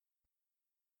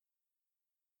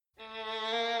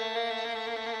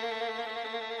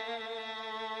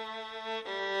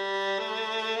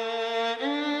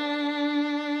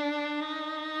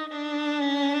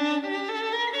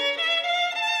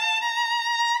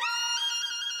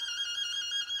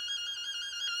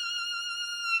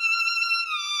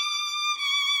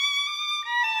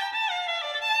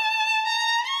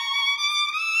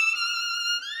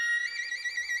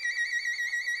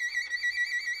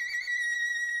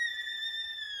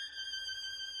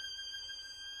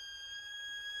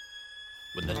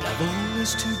When the devil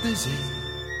is too busy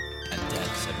and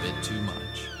death's a bit too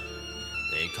much,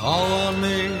 they call on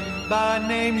me by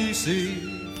name, you see,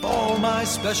 for my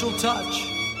special touch.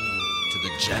 To the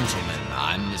gentlemen,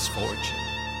 I'm misfortune.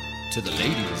 To the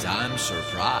ladies, I'm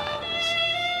surprise.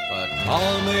 But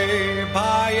call me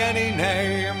by any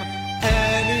name,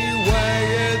 anyway,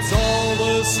 it's all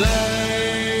the same.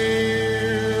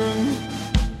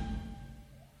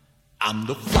 I'm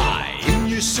the fly in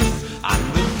your soup, I'm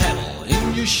the pebble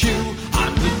in your shoe,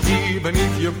 I'm the bee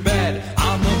beneath your bed,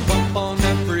 I'm the bump on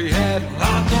every head,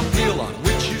 I'm the peel on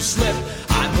which you slip,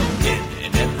 I'm the pin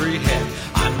in every head,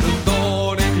 I'm the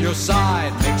thorn in your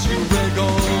side, makes you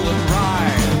wriggle and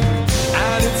ride.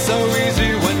 And it's so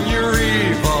easy when you're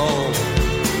evil.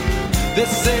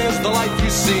 This is the life you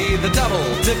see, the devil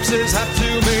tips his hat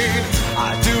to me.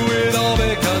 I do it all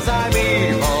because I'm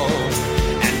evil,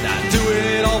 and I do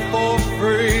it all for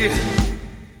free.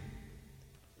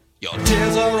 Your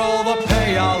tears are all the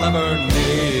pay I'll ever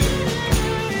need.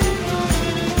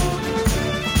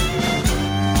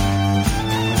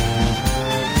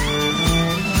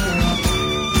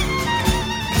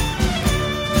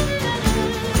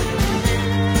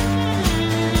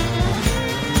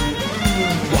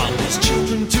 While there's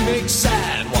children to make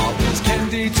sad, while there's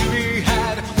candy to be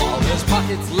had, while there's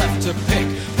pockets left to pick,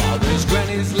 while there's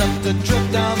grannies left to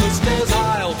trip down the stairs,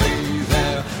 I'll be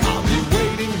there. I'll be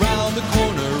waiting round the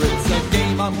corner.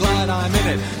 I'm glad I'm in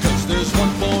it, 'cause there's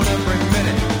one born every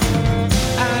minute.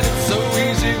 And it's so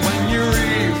easy when you're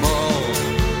evil.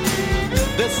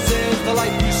 This is the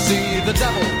life you see, the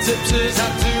devil tips his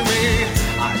hat to me.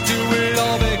 I do it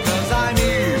all because I'm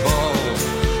evil,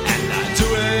 and I do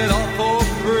it all for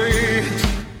free.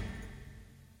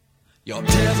 Your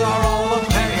tears are all the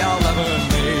pay I'll ever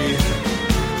need.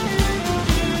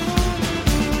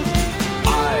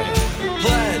 I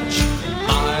pledge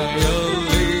my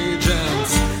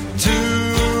allegiance to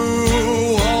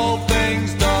all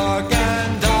things dark,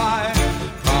 and I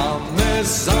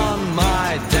promise on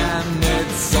my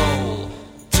damned soul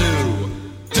to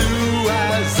do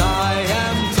as I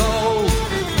am told.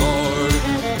 Lord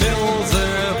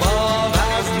Beelzebub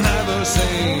has never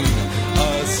seen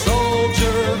a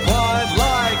soldier quite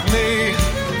like me.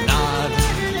 Not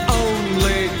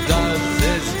only does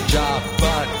his job,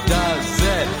 but does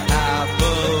it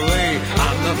happily.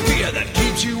 I'm the fear that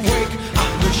keeps you awake,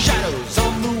 I'm the shadows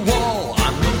on the wall,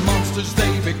 I'm the monsters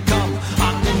they become,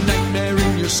 I'm the nightmare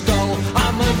in your skull,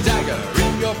 I'm a dagger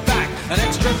in your back, an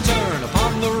extra turn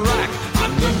upon the rack,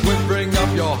 I'm the quivering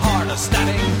of your heart, a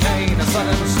stabbing pain, a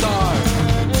sudden start.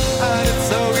 And it's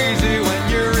so easy when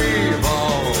you're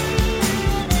evil.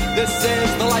 This is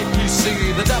the life you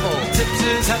see, the devil tips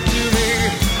his hat to me.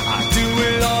 I do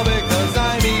it all because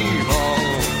I'm evil,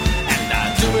 and I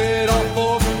do it all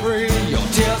for free. Your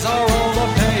tears are all the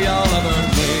pay I'll ever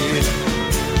need,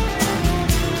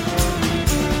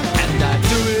 and I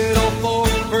do it all for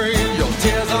free. Your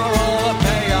tears are all the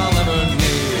pay I'll ever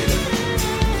need,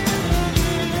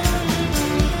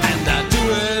 and I do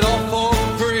it all for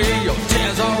free. Your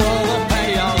tears are all the pay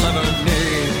I'll ever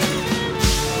need.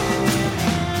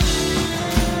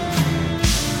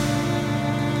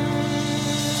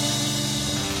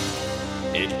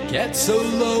 It gets so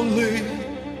lonely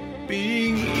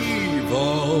being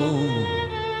evil.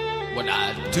 What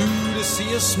I do to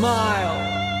see a smile,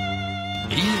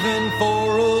 even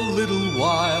for a little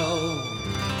while,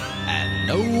 and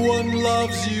no one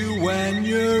loves you when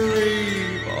you're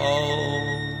evil.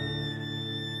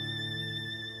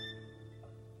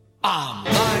 I'm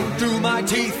lying through my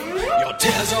teeth, your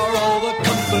tears are all the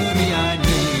company I need.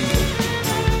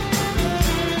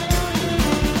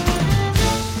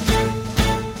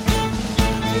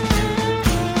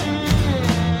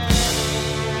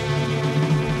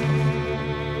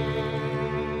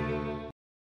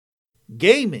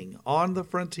 Gaming on the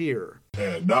Frontier.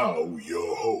 And now,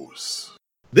 your hosts.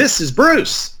 This is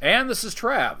Bruce. And this is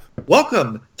Trav.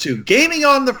 Welcome to Gaming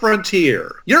on the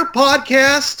Frontier, your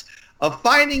podcast of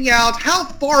finding out how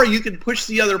far you can push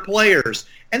the other players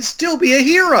and still be a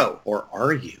hero. Or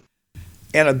are you?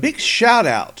 And a big shout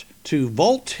out to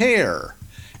Voltaire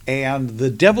and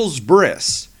the Devil's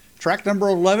Briss track number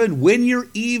 11, When You're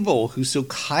Evil, who so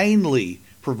kindly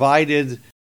provided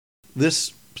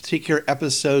this particular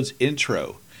episode's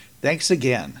intro. Thanks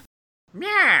again.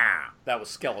 Yeah, that was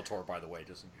Skeletor, by the way,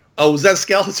 doesn't it? Oh, was that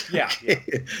Skeletor? Yeah.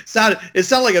 It sounded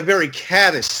like a very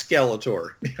cattish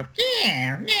Skeletor.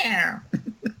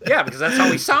 Yeah, because that's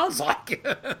how he sounds like.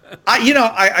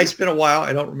 I spent a while.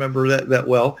 I don't remember that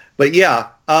well. But yeah.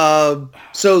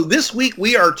 So this week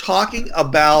we are talking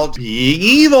about being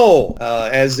evil,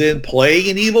 as in playing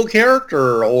an evil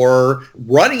character or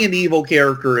running an evil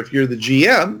character if you're the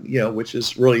GM, which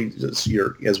is really just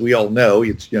as we all know,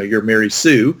 you're Mary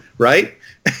Sue, right?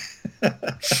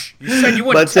 You said you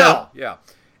wouldn't tell. Yeah.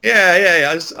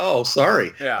 Yeah. Oh,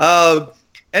 sorry. Yeah.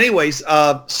 Anyways,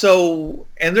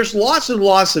 and there's lots and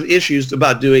lots of issues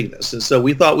about doing this. And so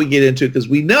we thought we'd get into it because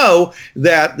we know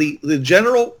that the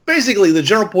general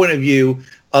point of view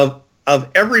of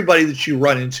everybody that you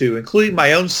run into, including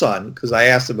my own son, because I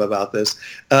asked him about this,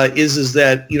 is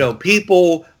that,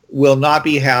 people will not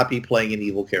be happy playing an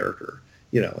evil character.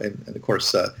 And of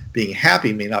course, being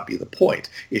happy may not be the point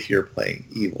if you're playing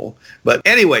evil. But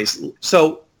anyways,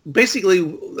 so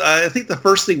basically, I think the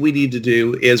first thing we need to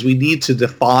do is we need to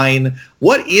define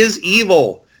what is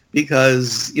evil,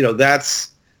 because,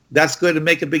 that's going to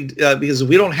make a big, because if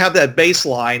we don't have that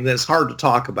baseline, then it's hard to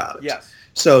talk about it. Yes.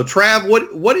 So, Trav,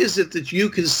 what is it that you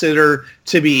consider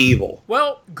to be evil?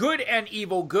 Well, good and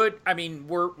evil. Good, I mean,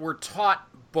 we're taught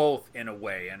both in a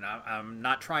way, and I'm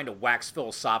not trying to wax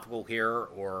philosophical here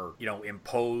or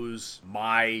impose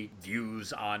my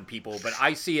views on people, but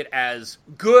I see it as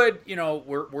good.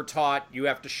 We're taught you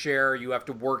have to share, you have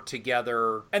to work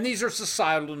together, and these are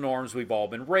societal norms we've all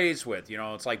been raised with.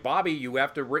 It's like, Bobby, you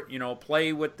have to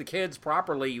play with the kids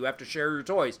properly, you have to share your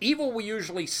toys. Evil, we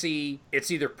usually see it's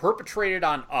either perpetrated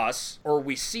on us or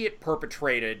we see it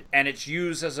perpetrated and it's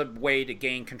used as a way to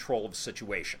gain control of the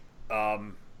situation.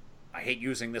 I hate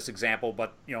using this example,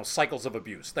 but, cycles of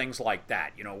abuse, things like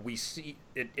that. We see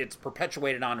it's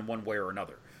perpetuated on in one way or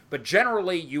another. But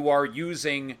generally, you are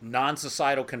using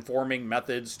non-societal conforming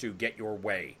methods to get your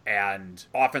way, and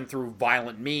often through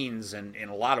violent means and in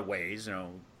a lot of ways,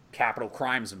 capital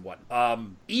crimes and whatnot.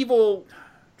 Evil,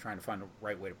 trying to find the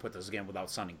right way to put this again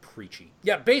without sounding preachy.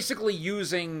 Yeah, basically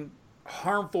using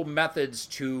harmful methods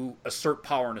to assert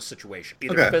power in a situation,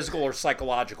 either physical or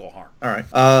psychological harm. All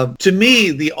right. To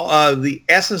me, the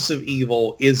essence of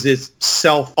evil is it's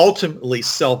ultimately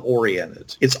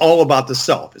self-oriented. It's all about the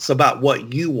self. It's about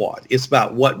what you want. It's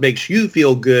about what makes you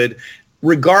feel good,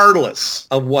 regardless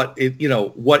of what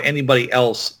anybody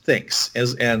else thinks.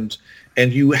 And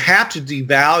you have to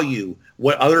devalue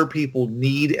what other people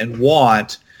need and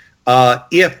want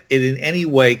if it in any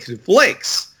way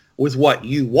conflicts with what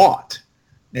you want.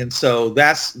 And so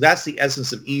that's the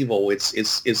essence of evil. It's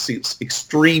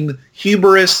extreme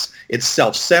hubris, it's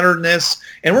self-centeredness,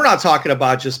 and we're not talking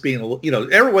about just being,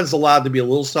 everyone's allowed to be a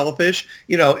little selfish,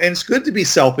 and it's good to be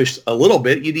selfish a little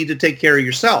bit. You need to take care of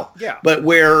yourself. Yeah. But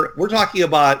where we're talking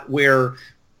about where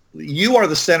you are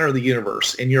the center of the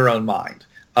universe in your own mind.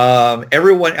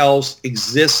 Everyone else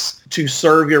exists to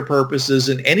serve your purposes,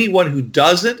 and anyone who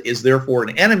doesn't is therefore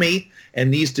an enemy and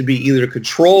needs to be either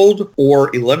controlled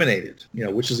or eliminated,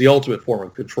 which is the ultimate form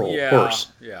of control, of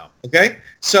course. Yeah. Okay?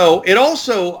 So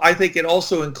I think it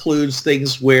also includes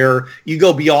things where you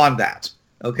go beyond that,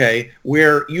 okay?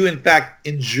 Where you, in fact,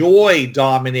 enjoy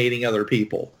dominating other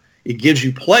people. It gives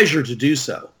you pleasure to do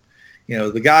so.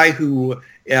 The guy who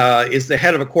is the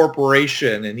head of a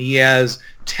corporation and he has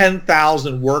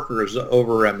 10,000 workers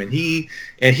over him, and he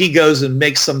goes and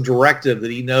makes some directive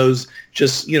that he knows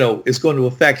just is going to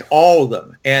affect all of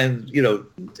them, and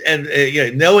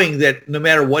knowing that no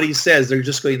matter what he says, they're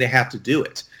just going to have to do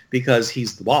it because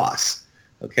he's the boss.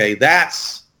 Okay,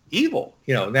 that's evil.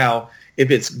 Now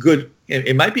if it's good,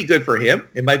 it might be good for him,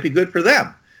 it might be good for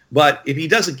them. But if he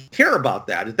doesn't care about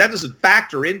that, if that doesn't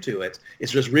factor into it,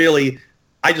 it's just really,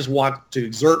 I just want to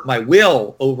exert my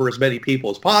will over as many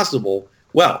people as possible,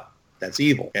 well, that's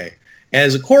evil. Okay. And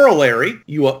as a corollary,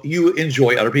 you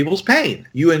enjoy other people's pain.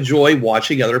 You enjoy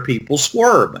watching other people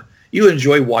squirm. You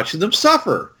enjoy watching them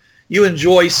suffer. You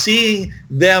enjoy seeing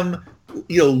them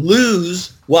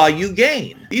lose while you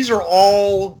gain. These are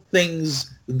all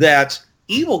things that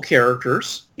evil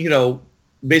characters,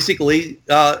 basically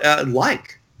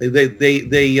like.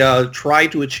 They try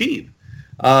to achieve.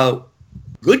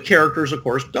 Good characters, of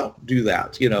course, don't do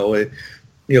that.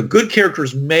 Good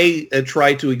characters may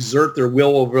try to exert their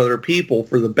will over other people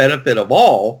for the benefit of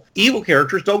all. Evil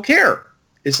characters don't care.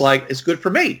 It's like, it's good for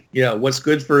me. What's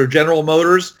good for General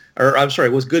Motors, or I'm sorry,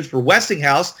 what's good for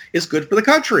Westinghouse is good for the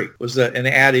country, was an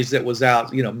adage that was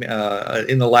out,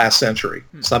 in the last century.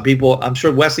 Some people, I'm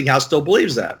sure Westinghouse still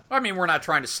believes that. I mean, we're not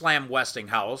trying to slam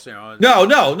Westinghouse,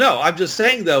 No. I'm just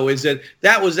saying, though, is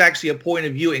that was actually a point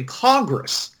of view in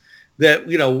Congress, that,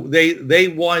 they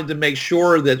wanted to make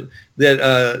sure that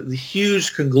the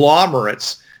huge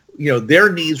conglomerates,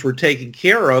 their needs were taken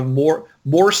care of more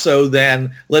so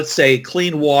than, let's say,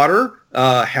 clean water,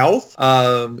 health,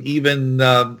 even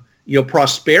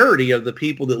prosperity of the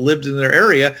people that lived in their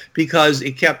area, because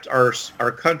it kept our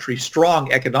country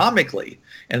strong economically.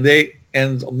 And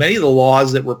many of the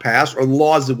laws that were passed, or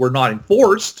laws that were not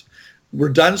enforced, were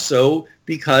done so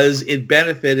because it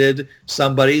benefited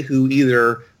somebody who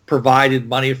either provided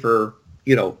money for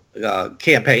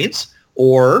campaigns,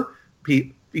 or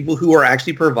people who are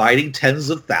actually providing tens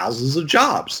of thousands of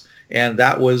jobs. And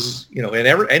that was,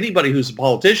 anybody who's a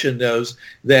politician knows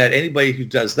that anybody who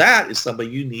does that is somebody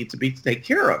you need to take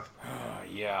care of.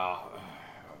 Yeah.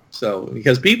 So,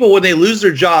 because people, when they lose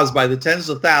their jobs by the tens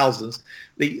of thousands,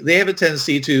 they have a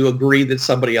tendency to agree that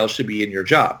somebody else should be in your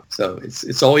job. So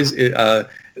it's always,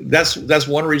 that's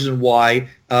one reason why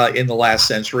in the last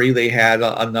century they had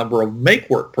a number of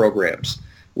make-work programs,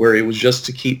 where it was just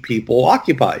to keep people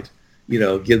occupied,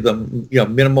 give them,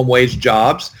 minimum wage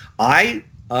jobs. I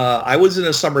was in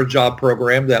a summer job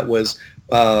program that was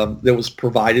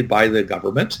provided by the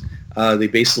government. They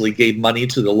basically gave money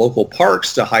to the local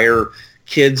parks to hire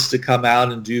kids to come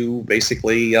out and do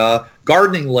basically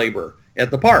gardening labor at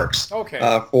the parks. Okay.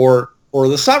 For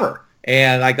the summer.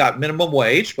 And I got minimum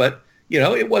wage, but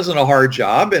it wasn't a hard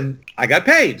job, and I got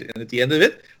paid. And at the end of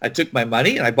it, I took my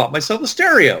money and I bought myself a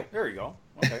stereo. There you go.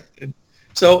 Okay.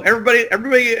 So everybody,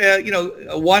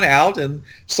 won out, and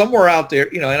somewhere out there,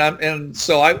 and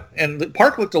the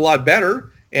park looked a lot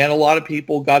better, and a lot of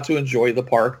people got to enjoy the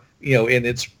park, in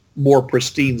its more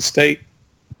pristine state.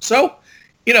 So,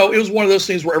 it was one of those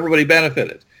things where everybody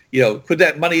benefited. Could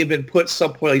that money have been put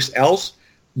someplace else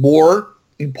more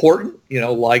important,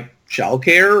 like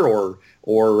childcare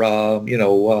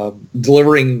or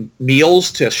delivering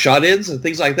meals to shut-ins and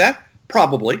things like that?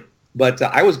 Probably. But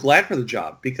I was glad for the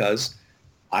job, because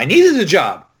I needed a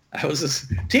job. I was a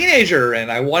teenager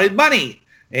and I wanted money,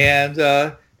 and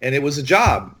it was a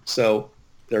job. So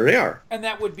there they are. And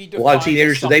that would be defined, a lot of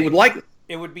teenagers today would like it.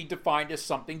 It would be defined as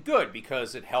something good,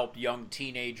 because it helped young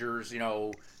teenagers,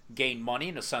 gain money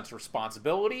and a sense of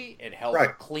responsibility. It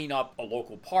helped clean up a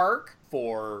local park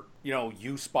for,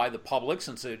 use by the public,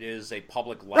 since it is a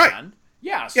public land. Right.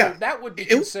 Yeah, so that would be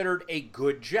considered a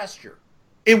good gesture.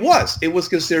 It was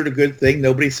considered a good thing.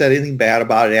 Nobody said anything bad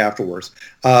about it afterwards.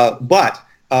 But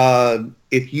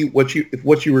if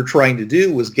what you were trying to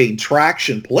do was gain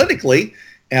traction politically,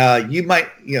 you might,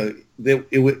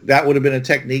 that would have been a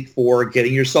technique for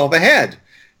getting yourself ahead.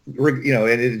 And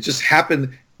it just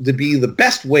happened to be the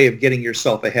best way of getting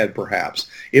yourself ahead. Perhaps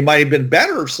it might have been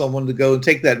better for someone to go and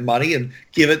take that money and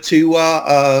give it to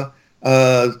an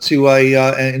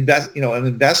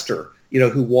investor,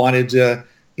 who wanted to.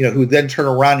 Who then turn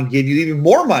around and give you even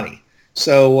more money.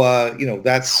 So,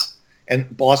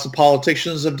 and lots of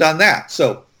politicians have done that.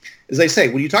 So, as I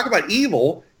say, when you talk about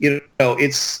evil, you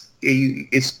always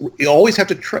have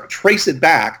to trace it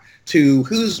back to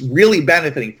who's really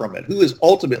benefiting from it, who is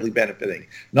ultimately benefiting,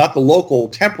 not the local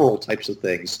temporal types of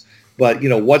things, but,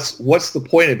 what's the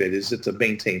point of it? Is it to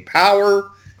maintain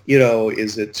power?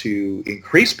 Is it to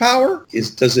increase power?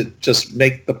 Does it just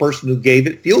make the person who gave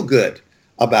it feel good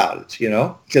about it,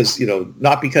 because,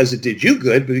 not because it did you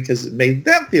good, but because it made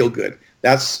them feel good.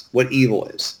 That's what evil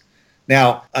is.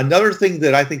 Now, another thing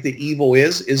that I think that evil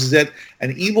is that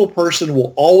an evil person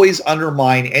will always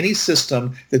undermine any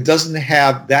system that doesn't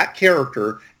have that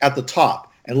character at the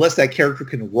top, unless that character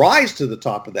can rise to the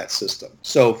top of that system.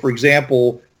 So, for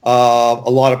example, a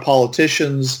lot of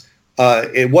politicians,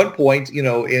 at one point,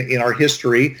 in our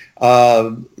history,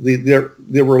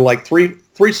 there were like three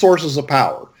sources of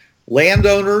power: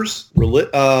 landowners,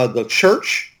 the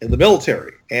church, and the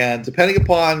military. And depending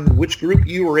upon which group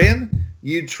you were in,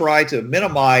 you'd try to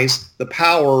minimize the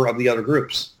power of the other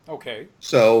groups. Okay.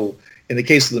 So in the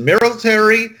case of the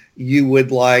military, you would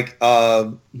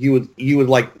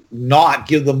not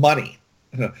give them money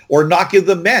or not give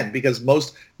them men, because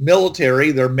most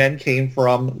military, their men came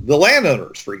from the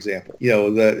landowners, for example.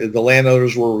 The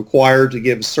landowners were required to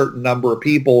give a certain number of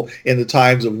people in the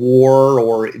times of war,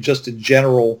 or just in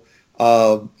general,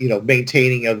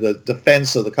 maintaining of the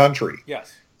defense of the country.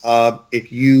 Yes.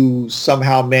 If you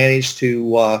somehow manage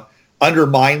to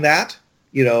undermine that,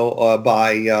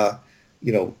 by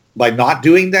not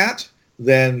doing that,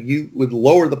 then you would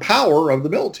lower the power of the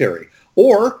military.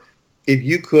 Or if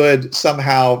you could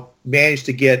somehow manage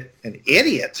to get an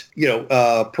idiot,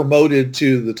 promoted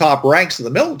to the top ranks of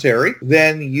the military,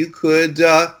 then you could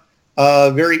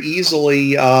very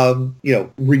easily,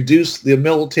 reduce the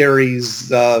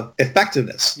military's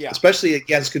effectiveness, especially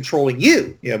against controlling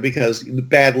you, because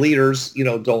bad leaders,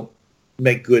 don't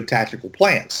make good tactical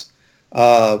plans.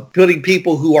 Putting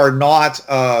people who are not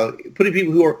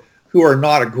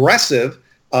aggressive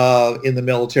in the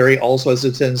military also has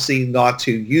a tendency not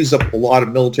to use up a lot of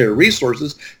military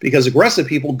resources, because aggressive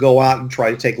people go out and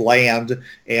try to take land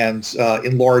and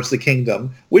enlarge the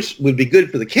kingdom, which would be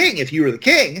good for the king if you were the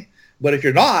king. But if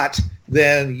you're not,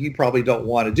 then you probably don't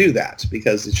want to do that,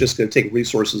 because it's just going to take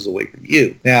resources away from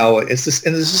you. Now, it's the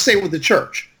same with the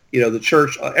church. The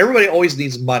church, everybody always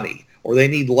needs money, or they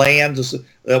need land,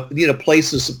 need a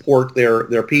place to support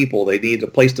their people. They need a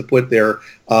place to put their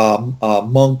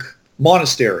monk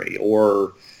monastery,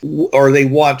 or they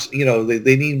want,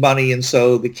 they need money, and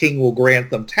so the king will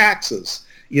grant them taxes.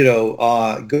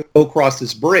 Go across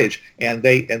this bridge, and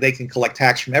they can collect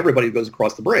tax from everybody who goes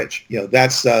across the bridge.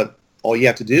 That's all you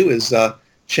have to do is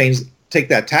take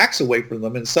that tax away from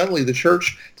them, and suddenly the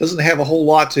church doesn't have a whole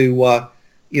lot to,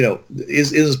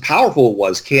 is as powerful as it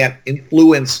was, can't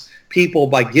influence people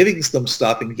by giving them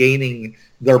stuff and gaining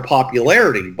their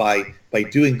popularity by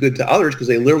doing good to others, because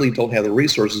they literally don't have the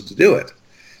resources to do it.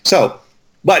 So,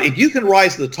 but if you can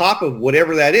rise to the top of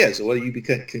whatever that is, whether you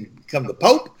can become the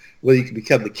Pope, whether you can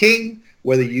become the king,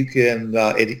 whether you can,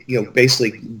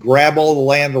 basically grab all the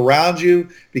land around you,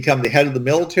 become the head of the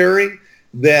military,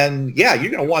 then, yeah,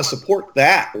 you're going to want to support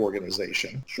that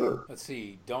organization. Sure. Let's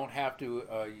see. Don't have to,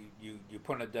 you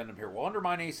put an addendum here. Well,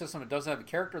 undermine any system that doesn't have a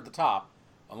character at the top,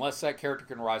 unless that character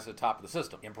can rise to the top of the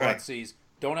system. In parentheses,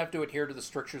 don't have to adhere to the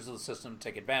strictures of the system to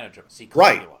take advantage of it. See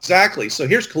Caligula. Right, exactly. So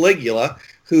here's Caligula,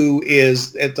 who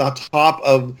is at the top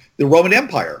of the Roman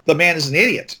Empire. The man is an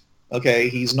idiot. Okay,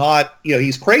 he's not,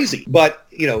 he's crazy, but,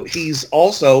 he's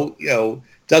also,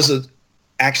 doesn't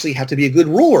actually have to be a good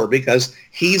ruler, because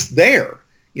he's there.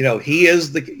 He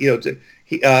is the,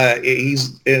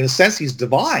 he's, in a sense, he's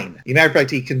divine. As a matter of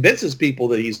fact, he convinces people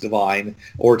that he's divine,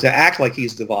 or to act like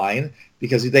he's divine,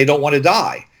 because they don't want to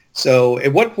die. So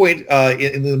at one point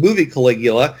in the movie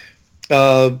Caligula,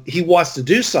 he wants to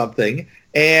do something,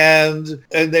 and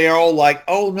they are all like,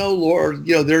 "Oh no, Lord,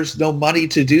 there's no money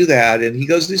to do that." And he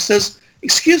says,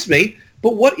 "Excuse me,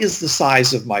 but what is the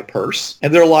size of my purse?"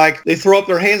 And they're like, they throw up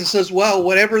their hands and says, "Well,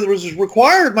 whatever was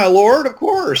required, my Lord, of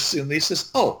course." And he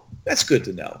says, "Oh, that's good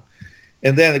to know."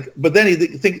 And then, but then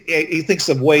he thinks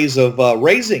of ways of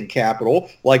raising capital,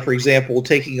 like, for example,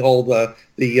 taking all the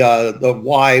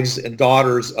wives and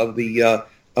daughters of the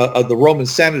Roman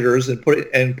senators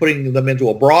and putting them into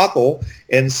a brothel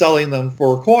and selling them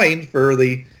for coin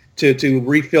to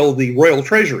refill the royal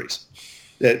treasuries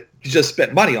that he just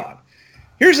spent money on.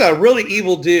 Here's a really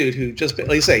evil dude who just, like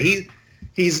I say,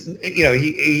 he's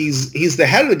the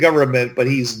head of the government, but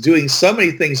he's doing so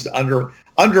many things to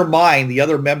undermine the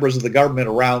other members of the government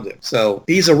around him. So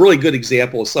he's a really good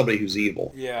example of somebody who's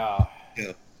evil. Yeah.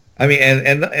 I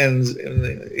mean,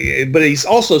 but he's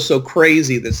also so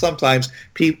crazy that sometimes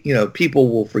people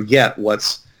will forget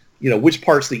which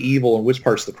part's the evil and which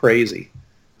part's the crazy.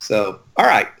 So, all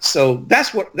right. So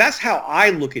that's how I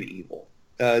look at evil.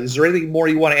 Is there anything more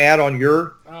you want to add on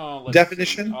your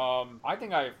definition? I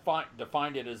think I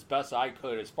defined it as best I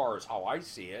could as far as how I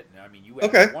see it. I mean, you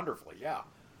added it wonderfully. Yeah.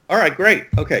 All right, great.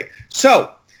 Okay,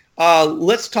 so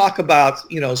let's talk about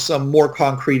some more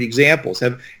concrete examples.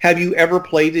 Have you ever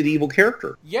played an evil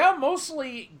character? Yeah,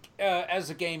 mostly as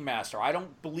a game master. I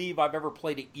don't believe I've ever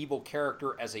played an evil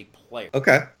character as a player.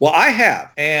 Okay, well, I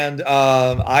have, and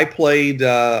I played.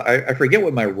 I forget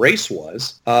what my race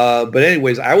was, but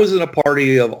anyways, I was in a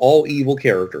party of all evil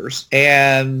characters,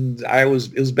 and it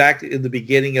was back in the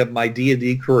beginning of my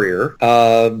D&D career,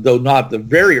 though not the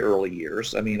very early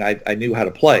years. I mean, I knew how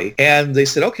to play, and they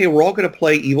said, okay, we're all going to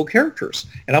play evil characters,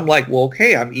 and I'm like, well,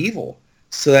 okay, I'm evil.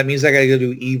 So that means I got to go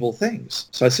do evil things.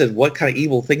 So I said, what kind of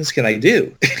evil things can I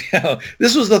do?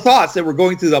 This was the thoughts that were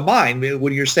going through the mind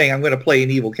when you're saying I'm going to play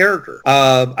an evil character.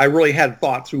 I really hadn't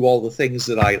thought through all the things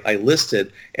that I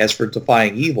listed as for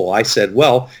defying evil. I said,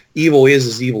 well, evil is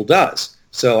as evil does.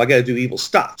 So I got to do evil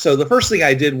stuff. So the first thing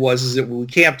I did was that when we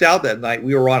camped out that night,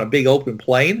 we were on a big open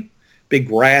plain, big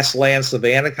grassland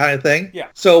savanna kind of thing. Yeah.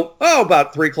 So,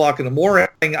 about 3 o'clock in the morning,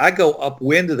 I go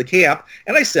upwind to the camp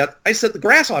and I set the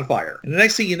grass on fire. And the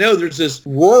next thing you know, there's this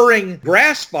roaring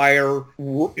grass fire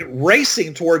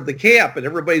racing toward the camp, and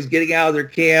everybody's getting out of their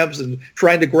camps and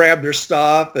trying to grab their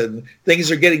stuff, and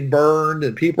things are getting burned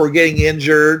and people are getting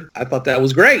injured. I thought that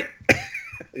was great.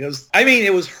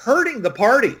 it was hurting the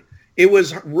party. It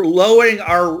was lowering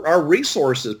our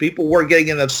resources. People weren't getting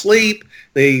enough sleep.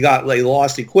 They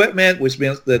lost equipment, which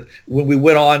meant that when we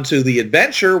went on to the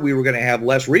adventure, we were going to have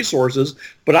less resources.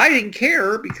 But I didn't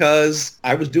care because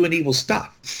I was doing evil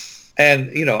stuff. And,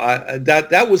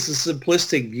 that was the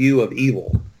simplistic view of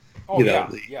evil. Oh,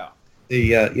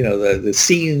 The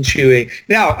scene chewing.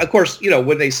 Now, of course,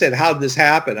 when they said, how did this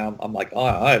happen? I'm like, oh,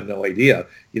 I have no idea.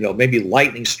 Maybe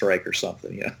lightning strike or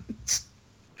something.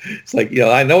 It's like,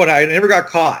 I know I never got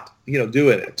caught,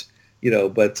 doing it,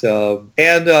 but,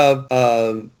 in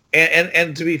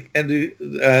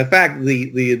fact,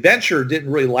 the adventure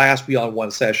didn't really last beyond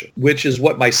one session, which is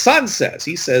what my son says.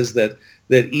 He says that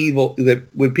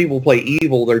when people play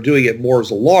evil, they're doing it more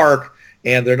as a lark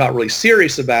and they're not really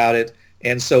serious about it.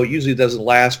 And so it usually doesn't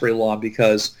last very long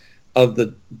because of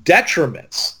the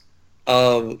detriments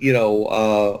of,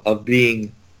 of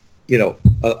being,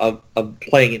 of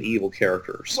playing an evil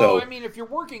character. So, well, if you're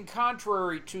working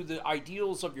contrary to the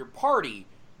ideals of your party,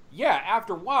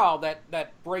 after a while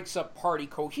that breaks up party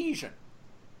cohesion.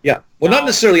 Yeah. Well, not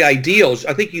necessarily ideals.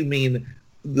 I think you mean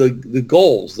the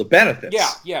goals, the benefits.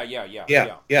 Yeah.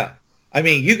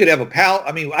 You could have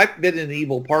I've been in an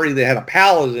evil party that had a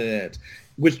paladin in it,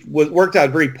 which worked out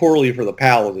very poorly for the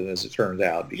paladin, as it turned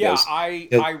out. Because,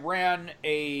 I ran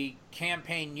a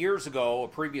campaign years ago, a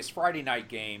previous Friday night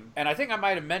game, and I think I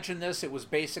might have mentioned this. It was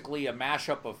basically a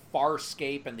mashup of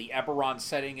Farscape and the Eberron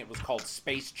setting. It was called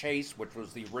Space Chase, which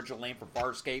was the original name for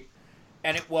Farscape,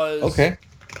 and it was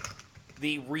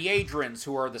the Readrans,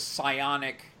 who are the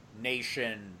psionic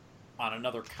nation on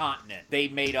another continent. They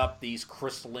made up these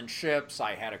crystalline ships.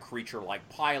 I had a creature-like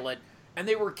pilot. And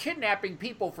they were kidnapping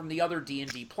people from the other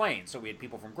D&D planes. So we had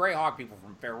people from Greyhawk, people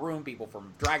from Faerun, people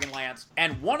from Dragonlance.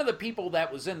 And one of the people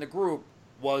that was in the group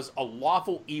was a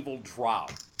lawful evil drow.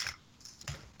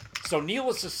 So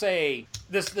needless to say,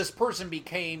 this person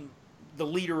became the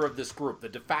leader of this group, the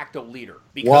de facto leader.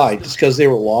 Why? Just because they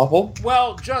were lawful?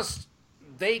 Well,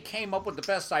 they came up with the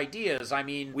best ideas.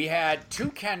 We had two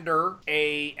Kender,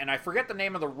 and I forget the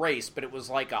name of the race, but it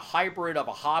was like a hybrid of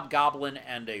a hobgoblin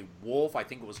and a wolf. I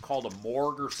think it was called a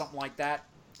Morg or something like that.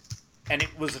 And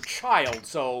it was a child,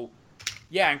 so,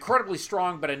 incredibly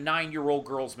strong, but a 9-year-old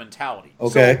girl's mentality.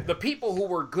 Okay. So the people who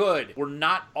were good were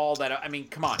not all that.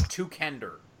 Come on, two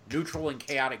Kender, neutral and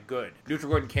chaotic good.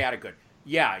 Neutral good and chaotic good.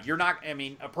 Yeah, you're not,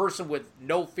 a person with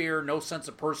no fear, no sense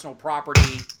of personal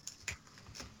property,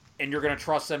 and you're going to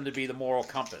trust them to be the moral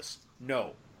compass.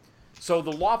 No. So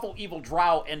the lawful evil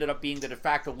drow ended up being the de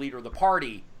facto leader of the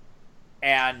party,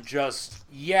 and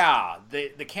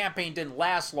the campaign didn't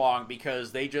last long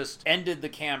because they just ended the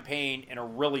campaign in a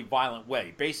really violent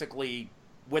way. Basically,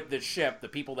 with the ship, the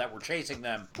people that were chasing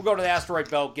them would go to the asteroid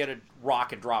belt, get a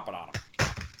rock, and drop it on them.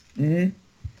 Mm-hmm.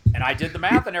 And I did the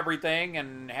math and everything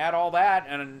and had all that.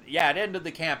 And it ended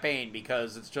the campaign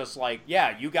because it's just like,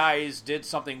 you guys did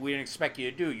something we didn't expect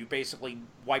you to do. You basically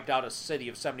wiped out a city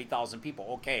of 70,000 people.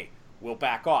 Okay, we'll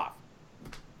back off.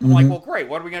 I'm like, well, great.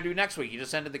 What are we going to do next week? You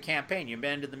just ended the campaign. You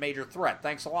ended the major threat.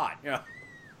 Thanks a lot. Yeah.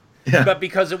 But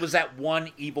because it was that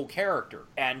one evil character.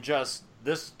 And just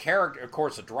this character, of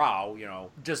course, a drow,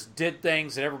 just did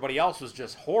things that everybody else was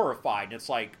just horrified. And it's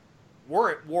like,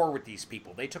 we're at war with these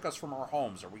people. They took us from our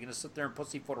homes. Are we going to sit there and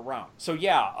pussyfoot around? So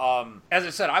as I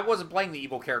said, I wasn't playing the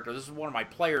evil character. This is one of my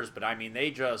players, but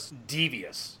they just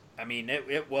devious.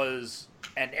 It was,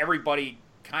 and everybody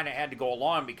kind of had to go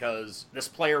along because this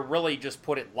player really just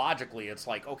put it logically. It's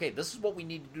like, okay, this is what we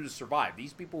need to do to survive.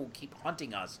 These people will keep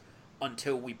hunting us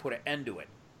until we put an end to it.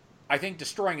 I think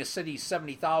destroying a city,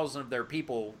 70,000 of their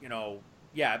people,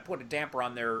 it put a damper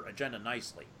on their agenda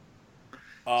nicely.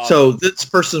 So this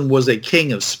person was a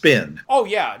king of spin. Oh,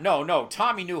 yeah. No.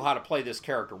 Tommy knew how to play this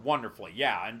character wonderfully.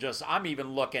 Yeah, and I'm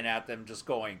even looking at them just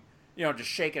going, just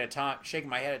shaking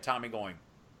my head at Tommy going,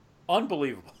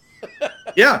 unbelievable.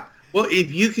 Yeah. Well,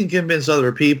 if you can convince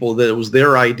other people that it was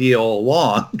their idea all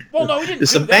along, well, no, he didn't.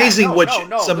 It's amazing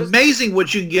amazing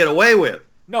what you can get away with.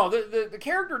 No, the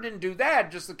character didn't do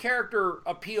that. Just the character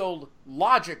appealed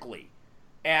logically,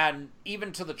 and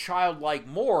even to the childlike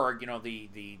Morg, the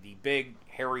big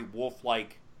hairy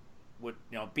wolf-like, with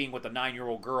being with a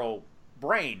 9-year-old girl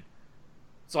brain.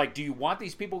 It's like, do you want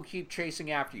these people to keep chasing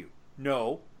after you?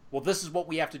 No. Well, this is what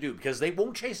we have to do because they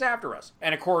won't chase after us.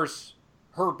 And of course,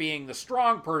 her being the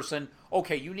strong person,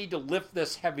 okay, you need to lift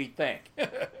this heavy thing.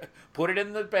 Put it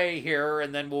in the bay here,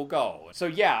 and then we'll go. So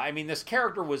yeah, this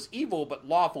character was evil, but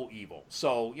lawful evil.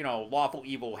 So, lawful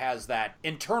evil has that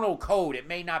internal code. It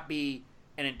may not be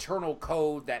an internal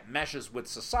code that meshes with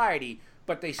society,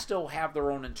 but they still have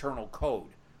their own internal code.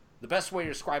 the best way to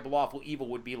describe lawful evil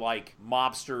would be like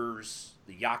mobsters,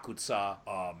 the Yakuza,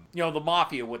 the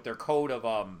mafia with their code of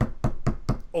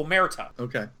omerta.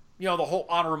 Okay. The whole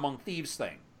honor among thieves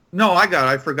thing. No,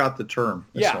 I forgot the term.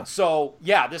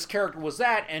 This character was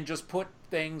that, and just put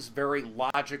things very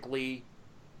logically,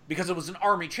 because it was an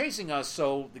army chasing us,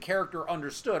 so the character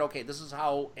understood, okay, this is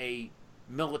how a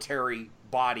military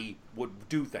body would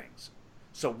do things.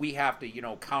 So we have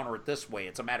to, counter it this way.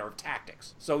 It's a matter of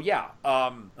tactics. So yeah,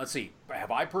 let's see.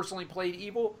 Have I personally played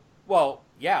Evil? Well,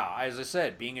 yeah, as I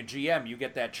said, being a GM, you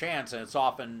get that chance, and it's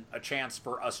often a chance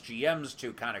for us GMs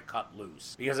to kind of cut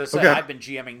loose. Because as I said, I've been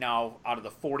GMing now, out of the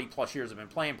 40-plus years I've been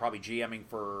playing, probably GMing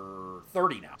for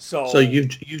 30 now. So you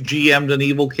GM'd an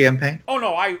Evil campaign? Oh,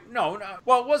 no.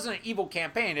 Well, it wasn't an Evil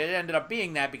campaign. It ended up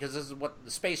being that because this is what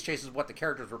the Space Chase is what the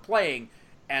characters were playing.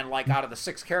 And like out of the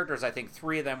 6 characters, I think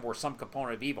 3 of them were some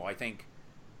component of evil. I think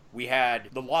we had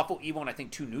the lawful evil and I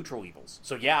think 2 neutral evils.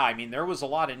 So yeah, I mean, there was a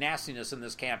lot of nastiness in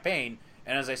this campaign.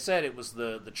 And as I said, it was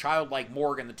the childlike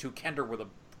Morg and the 2 Kender were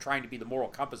trying to be the moral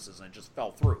compasses, and it just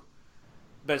fell through.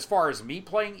 But as far as me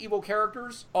playing evil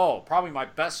characters, probably my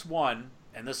best one,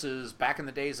 and this is back in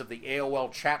the days of the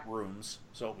AOL chat rooms,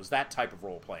 so it was that type of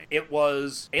role-playing. It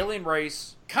was alien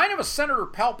race, kind of a Senator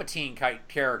Palpatine type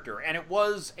character, and it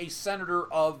was a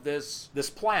senator of this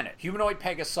planet. Humanoid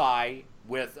Pegasi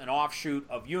with an offshoot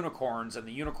of unicorns, and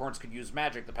the unicorns could use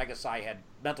magic. The Pegasi had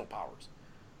mental powers.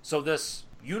 So this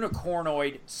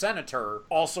unicornoid senator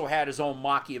also had his own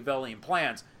Machiavellian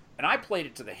plans, and I played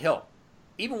it to the hilt.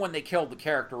 Even when they killed the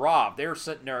character off, they were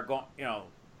sitting there going,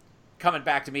 coming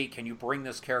back to me, can you bring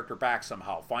this character back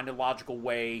somehow? Find a logical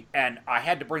way. And I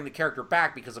had to bring the character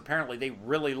back because apparently they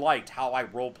really liked how I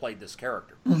role-played this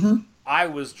character. Mm-hmm. I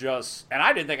was and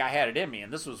I didn't think I had it in me,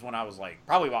 and this was when I was like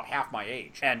probably about half my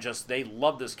age, and just they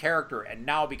loved this character. And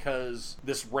now because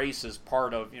this race is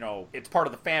part of, it's part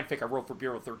of the fanfic I wrote for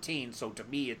Bureau 13, so to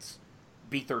me it's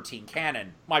B13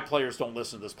 canon. My players don't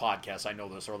listen to this podcast, I know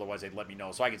this, or otherwise they'd let me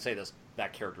know, so I can say this,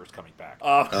 that character is coming back.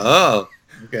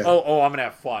 Okay. I'm gonna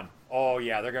have fun. Oh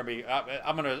yeah, they're gonna be.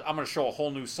 I'm gonna show a whole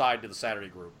new side to the Saturday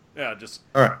group. Yeah, just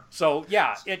all right. So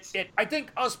yeah, I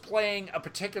think us playing a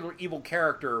particular evil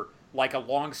character, like a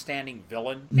long-standing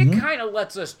villain, it kind of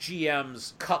lets us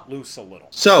GMs cut loose a little.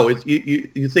 So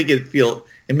you think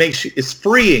it makes you, it's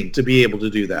freeing to be able to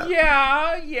do that.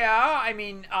 Yeah. I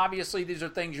mean, obviously these are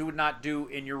things you would not do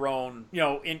in your own,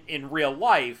 in real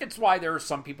life. It's why there are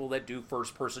some people that do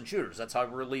first-person shooters. That's how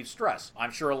we relieve stress.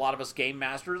 I'm sure a lot of us game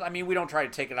masters, I mean, we don't try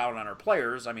to take it out on our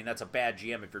players. I mean, that's a bad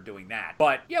GM if you're doing that.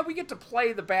 But yeah, we get to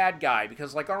play the bad guy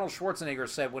because like Arnold Schwarzenegger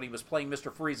said when he was playing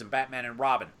Mr. Freeze in Batman and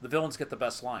Robin, the villains get the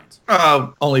best lines.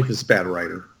 Only if it's a bad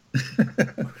writer.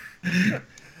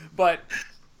 But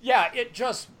yeah, it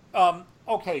just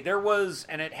there was,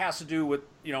 and it has to do with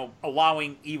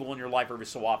allowing evil in your life every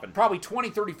so often. Probably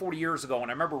 20, 30, 40 years ago, and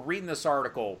I remember reading this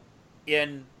article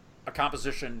in a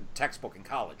composition textbook in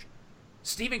college.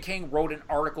 Stephen King wrote an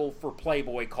article for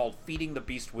Playboy called Feeding the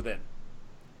Beast Within.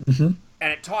 Mm-hmm.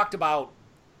 And it talked about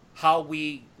how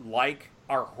we like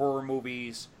our horror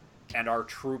movies and our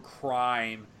true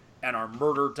crime and our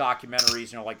murder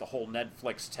documentaries, like the whole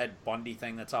Netflix Ted Bundy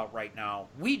thing that's out right now.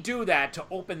 We do that to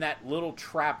open that little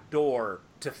trap door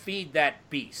to feed that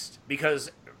beast.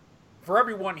 Because for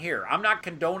everyone here, I'm not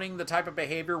condoning the type of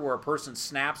behavior where a person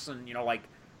snaps and, like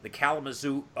the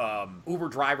Kalamazoo Uber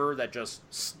driver that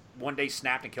just one day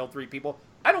snapped and killed 3 people.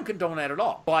 I don't condone that at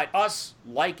all. But us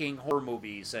liking horror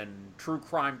movies and true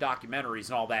crime documentaries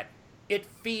and all that, it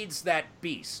feeds that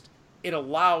beast. It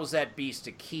allows that beast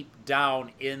to keep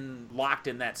locked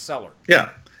in that cellar.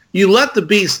 Yeah. You let the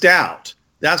beast out.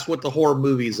 That's what the horror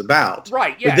movie is about.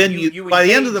 Right, yeah. But then you by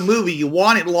the end of the movie, you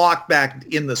want it locked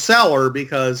back in the cellar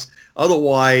because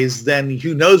otherwise then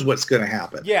who knows what's going to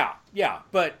happen. Yeah.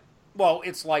 But,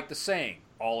 it's like the saying,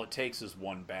 all it takes is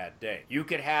one bad day. You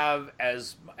could have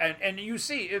and you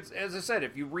see, it's, as I said,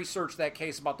 if you research that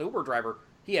case about the Uber driver,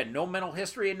 he had no mental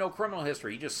history and no criminal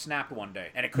history. He just snapped one day.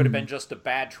 And it could have been just a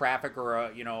bad traffic or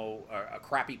a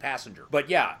crappy passenger. But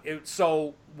yeah,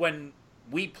 so when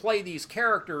we play these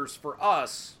characters for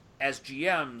us as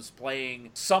GMs playing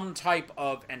some type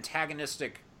of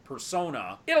antagonistic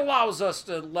persona, it allows us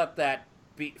to let that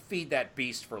feed that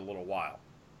beast for a little while.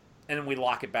 And then we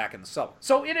lock it back in the cellar.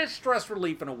 So it is stress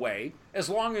relief in a way, as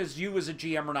long as you as a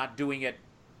GM are not doing it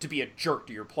to be a jerk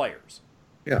to your players.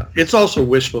 Yeah, it's also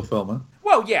wish fulfillment.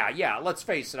 Well, yeah, let's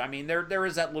face it. I mean, there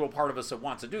is that little part of us that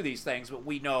wants to do these things, but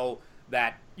we know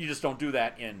that you just don't do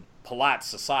that in polite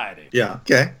society. Yeah,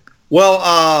 okay.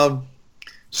 Well,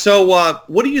 so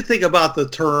what do you think about the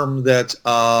term that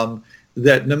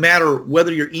that no matter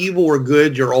whether you're evil or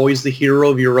good, you're always the hero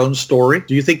of your own story?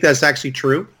 Do you think that's actually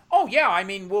true? Oh, yeah, I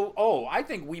mean, I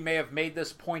think we may have made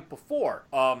this point before,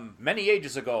 many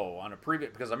ages ago on a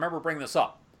previous, because I remember bringing this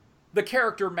up. The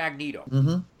character Magneto.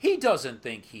 Mm-hmm. He doesn't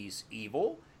think he's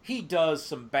evil. He does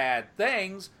some bad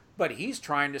things, but he's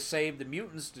trying to save the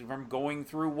mutants from going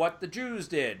through what the Jews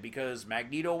did, because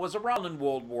Magneto was around in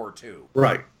World War II.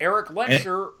 Right. Eric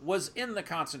Lenscher was in the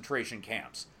concentration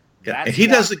camps. Yeah. And he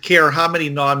doesn't care how many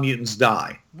non-mutants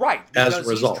die. Right, as a because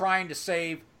result. he's trying to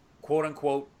save,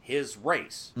 quote-unquote, his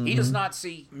race. Mm-hmm. He does not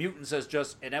see mutants as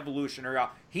just an evolutionary.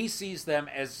 He sees them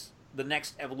as the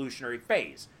next evolutionary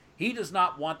phase. He does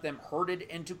not want them herded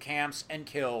into camps and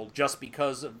killed just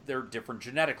because they're different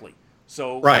genetically.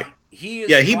 So right. He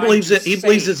is he believes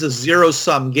it's a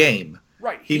zero-sum game.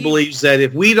 Right. He believes that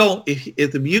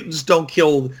if the mutants don't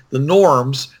kill the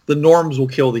norms will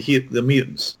kill the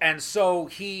mutants. And so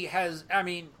he has, I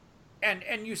mean,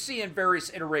 and you see in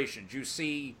various iterations, you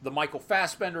see the Michael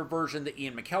Fassbender version, the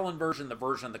Ian McKellen version, the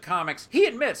version of the comics. He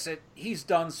admits that he's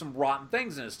done some rotten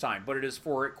things in his time, but it is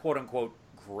for, quote unquote,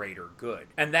 greater good.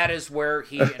 And that is where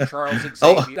he and Charles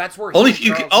Xavier, that's where only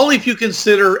if you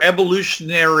consider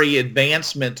evolutionary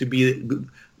advancement to be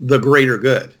the greater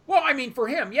good. Well, I mean, for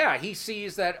him, yeah, he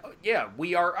sees that,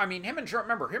 we are, I mean, him and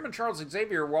Charles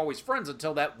Xavier were always friends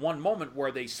until that one moment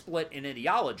where they split in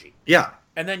ideology. Yeah.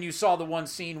 And then you saw the one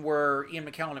scene where Ian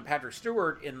McKellen and Patrick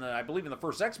Stewart I believe in the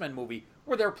first X-Men movie,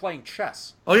 where they're playing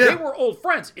chess. Oh, yeah. They were old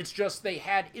friends. It's just they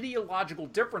had ideological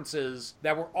differences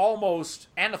that were almost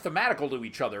anathematical to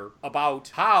each other about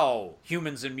how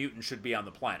humans and mutants should be on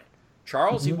the planet.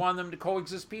 Charles, he wanted them to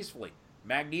coexist peacefully.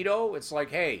 Magneto, it's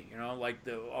like, hey,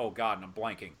 oh God, and I'm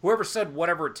blanking. Whoever said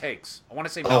whatever it takes. I want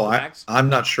to say Malcolm X. I'm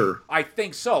not sure. I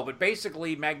think so, but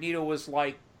basically Magneto was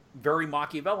like very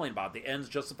Machiavellian about it. The ends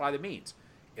justify the means.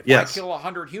 If I kill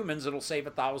 100 humans, it'll save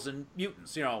 1,000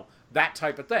 mutants, that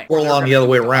type of thing. Or along the other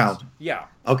way around. Yeah.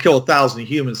 I'll kill 1,000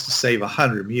 humans to save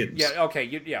 100 mutants. Yeah, okay,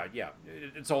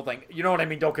 it's the whole thing. You know what I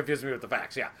mean? Don't confuse me with the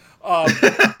facts, yeah.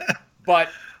 But,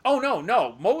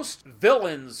 no. Most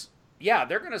villains,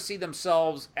 they're going to see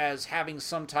themselves as having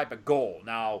some type of goal.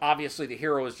 Now, obviously, the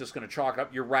hero is just going to chalk it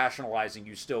up. You're rationalizing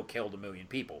you still killed 1 million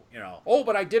people, Oh,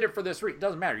 but I did it for this reason. It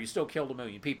doesn't matter. You still killed 1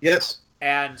 million people. Yes.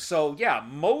 And so,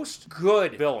 most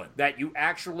good villain that you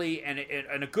actually, and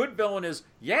a good villain is,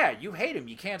 you hate him,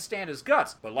 you can't stand his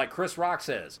guts. But like Chris Rock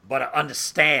says, but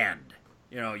understand,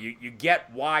 you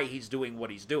get why he's doing what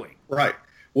he's doing. Right.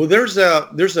 Well, there's a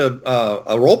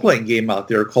role-playing game out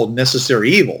there called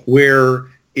Necessary Evil, where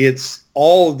it's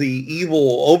all the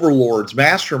evil overlords,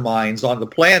 masterminds on the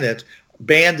planet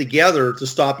band together to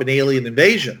stop an alien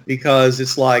invasion, because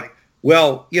it's like,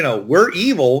 well, we're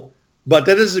evil, but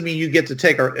that doesn't mean you get to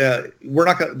take our.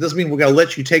 Doesn't mean we're going to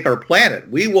let you take our planet.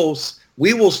 We will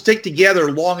stick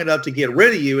together long enough to get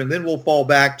rid of you, and then we'll fall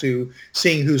back to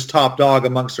seeing who's top dog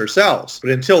amongst ourselves. But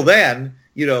until then,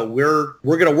 we're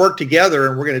going to work together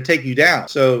and we're going to take you down.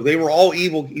 So they were all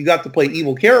evil. You got to play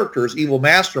evil characters, evil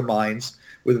masterminds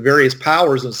with various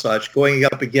powers and such, going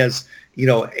up against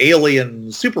alien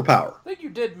superpower. I think you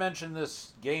did mention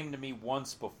this game to me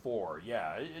once before. It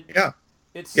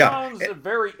Yeah. sounds a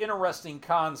very interesting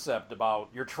concept about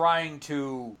you're trying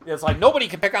to... It's like nobody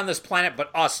can pick on this planet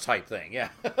but us type thing, yeah.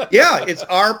 Yeah, it's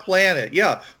our planet,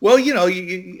 yeah. Well,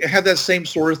 you have that same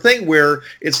sort of thing where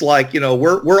it's like,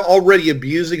 we're already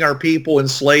abusing our people,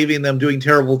 enslaving them, doing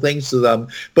terrible things to them,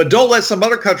 but don't let some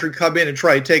other country come in and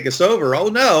try to take us over. Oh,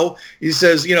 no. He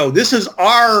says, this is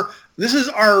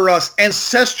our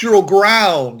ancestral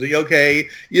ground, okay?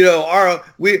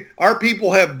 Our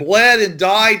people have bled and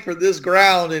died for this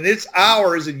ground, and it's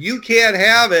ours, and you can't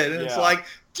have it. And It's like,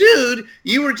 dude,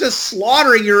 you were just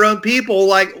slaughtering your own people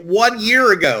like 1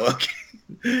 year ago,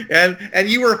 okay? And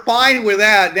you were fine with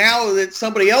that. Now that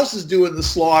somebody else is doing the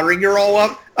slaughtering, you're all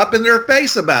up in their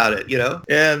face about it,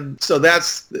 And so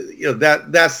that's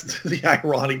that's the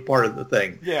ironic part of the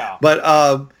thing. Yeah.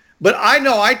 But I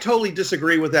know I totally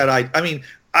disagree with that. I mean,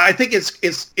 I think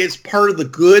it's part of the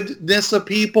goodness of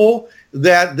people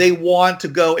that they want to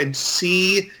go and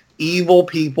see evil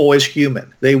people as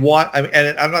human. They want,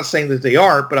 and I'm not saying that they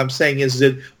aren't, but I'm saying is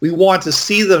that we want to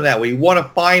see them that way. We want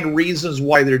to find reasons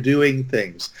why they're doing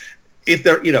things. If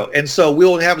they're, and so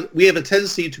we have a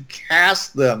tendency to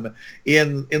cast them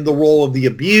in the role of the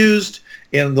abused,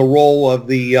 in the role of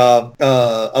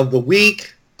the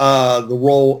weak. The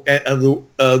role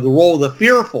of the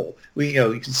fearful.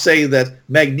 You can say that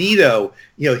Magneto,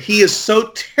 he is so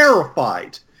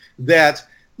terrified that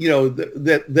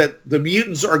that the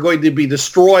mutants are going to be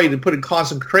destroyed and put in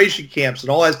concentration camps and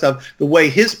all that stuff, the way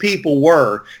his people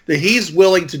were, that he's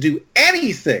willing to do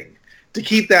anything to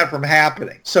keep that from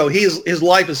happening. So his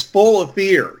life is full of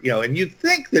fear, and you'd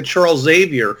think that Charles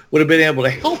Xavier would have been able to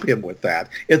help him with that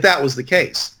if that was the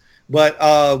case. But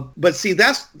see,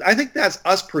 I think that's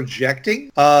us projecting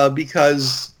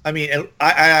because, I mean, and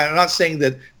I'm not saying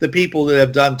that the people that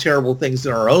have done terrible things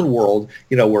in our own world,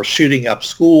 we're shooting up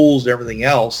schools and everything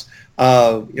else.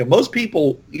 Most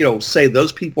people, say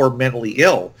those people are mentally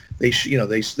ill.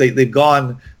 They've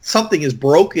gone, something is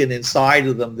broken inside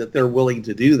of them that they're willing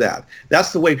to do that.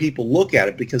 That's the way people look at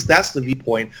it, because that's the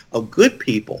viewpoint of good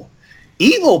people.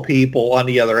 Evil people, on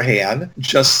the other hand,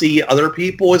 just see other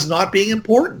people as not being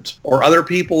important, or other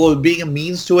people as being a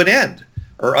means to an end,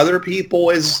 or other people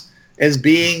as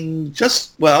being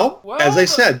just, as I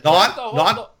said,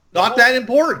 not that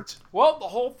important. Well, the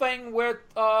whole thing with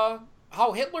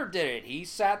how Hitler did it. He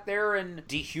sat there and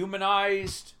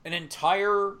dehumanized an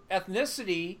entire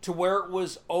ethnicity to where it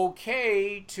was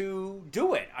okay to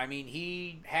do it. I mean,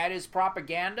 he had his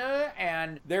propaganda,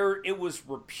 and it was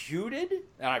reputed,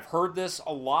 and I've heard this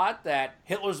a lot, that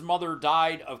Hitler's mother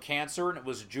died of cancer, and it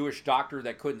was a Jewish doctor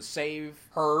that couldn't save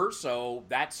her, so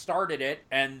that started it.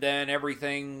 And then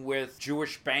everything with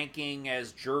Jewish banking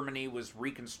as Germany was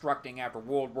reconstructing after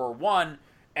World War I,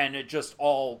 and it just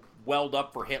all welled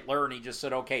up for Hitler, and he just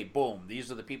said, okay, boom,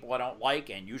 these are the people I don't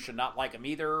like, and you should not like them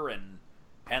either, and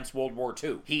hence World War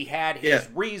II. He had his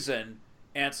reason,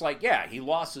 and it's like, he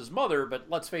lost his mother, but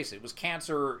let's face it was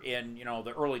cancer in,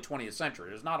 the early 20th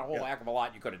century. There's not a whole heck of a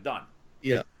lot you could have done.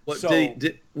 Yeah. Was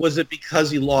it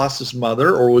because he lost his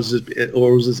mother, or was it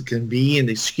a convenient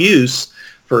excuse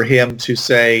for him to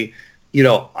say,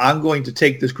 I'm going to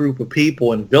take this group of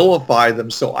people and vilify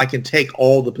them so I can take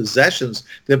all the possessions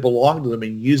that belong to them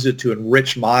and use it to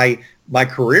enrich my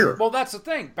career? Well, that's the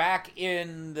thing. Back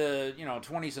in the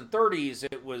 20s and 30s,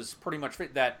 it was pretty much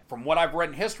that, from what I've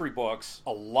read in history books,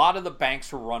 a lot of the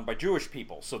banks were run by Jewish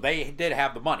people, so they did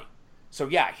have the money. So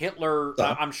Hitler,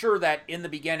 I'm sure that in the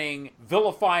beginning,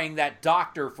 vilifying that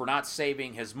doctor for not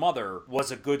saving his mother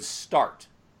was a good start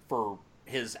for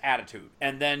his attitude.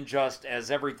 And then just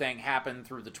as everything happened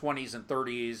through the 20s and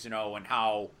 30s, and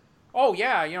how,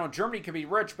 Germany can be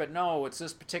rich, but no, it's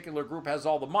this particular group has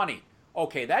all the money.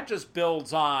 Okay, that just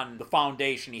builds on the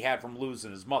foundation he had from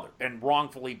losing his mother and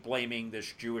wrongfully blaming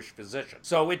this Jewish physician.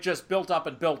 So it just built up,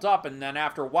 and then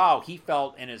after a while, he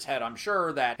felt in his head, I'm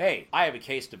sure, that, hey, I have a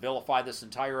case to vilify this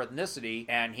entire ethnicity,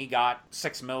 and he got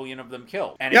 6 million of them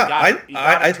killed. And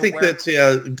I think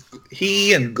that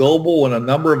he and Goebbels and a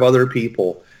number of other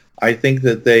people, I think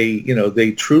that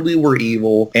they truly were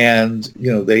evil, and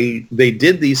they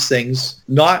did these things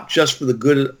not just for the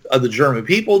good of the German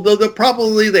people, though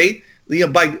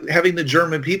by having the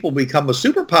German people become a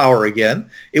superpower again,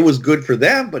 it was good for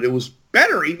them, but it was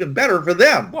even better for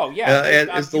them. Well,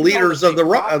 as the leaders of the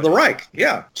Reich.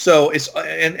 Yeah. So it's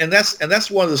and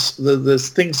that's one of the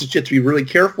things that you have to be really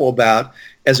careful about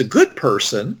as a good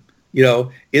person.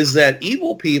 Is that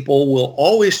evil people will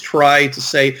always try to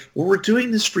say, well, we're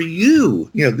doing this for you.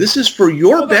 This is for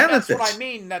your benefit. That's what I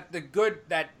mean, that the good,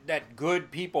 that good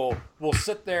people will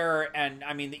sit there and,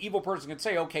 I mean, the evil person can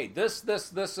say, okay, this,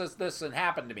 and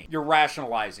happened to me. You're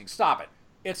rationalizing. Stop it.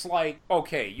 It's like,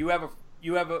 okay, you have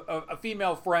a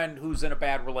female friend who's in a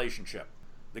bad relationship.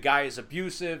 The guy is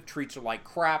abusive, treats her like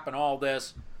crap and all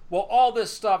this. Well, all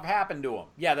this stuff happened to him.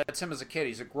 Yeah, that's him as a kid.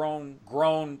 He's a grown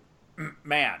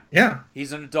man. Yeah.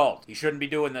 He's an adult. He shouldn't be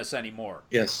doing this anymore.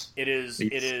 Yes. It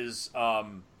is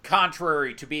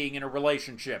contrary to being in a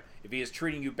relationship if he is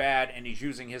treating you bad and he's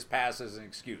using his past as an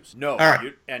excuse. No.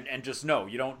 Right. And just no,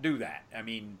 you don't do that. I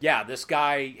mean, this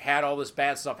guy had all this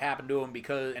bad stuff happen to him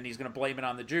and he's going to blame it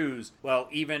on the Jews. Well,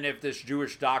 even if this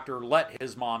Jewish doctor let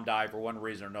his mom die for one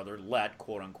reason or another,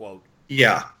 quote unquote.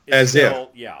 Yeah.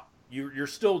 You're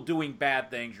still doing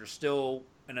bad things. You're still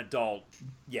an adult.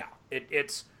 Yeah.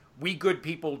 We good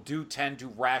people do tend to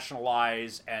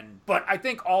rationalize, but I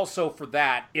think also for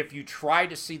that, if you try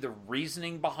to see the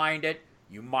reasoning behind it,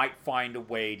 you might find a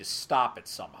way to stop it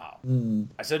somehow.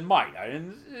 I said might. I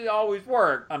didn't always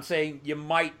work. I'm saying you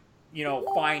might,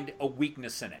 find a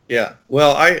weakness in it. Yeah.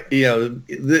 Well,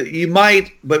 you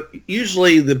might, but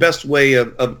usually the best way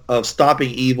of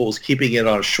stopping evil is keeping it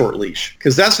on a short leash,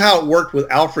 because that's how it worked with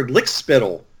Alfred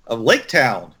Lickspittle of Lake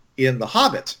Town in The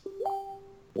Hobbit.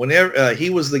 Whenever he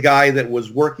was the guy that was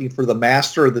working for the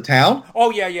master of the town.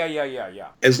 Oh yeah.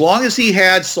 As long as he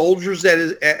had soldiers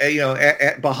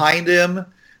behind him,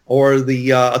 or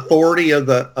the authority of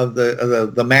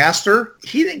the master,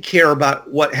 he didn't care about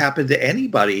what happened to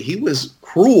anybody. He was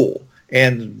cruel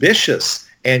and vicious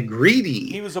and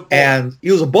greedy. He was a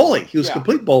bully. He was a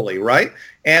complete bully, right?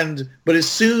 But as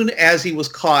soon as he was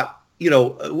caught,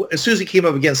 as soon as he came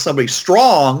up against somebody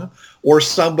strong, or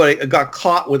somebody got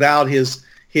caught without his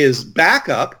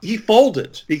backup, he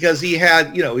folded because he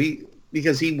had,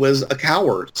 because he was a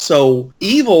coward. So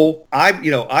evil, I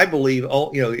believe,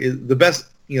 the best,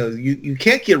 you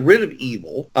can't get rid of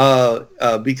evil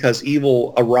because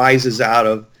evil arises out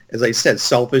of, as I said,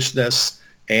 selfishness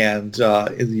and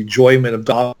the enjoyment of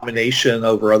domination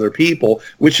over other people,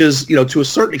 which is, to a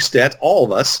certain extent, all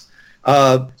of us.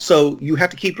 So you have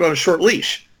to keep it on a short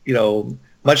leash,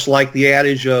 much like the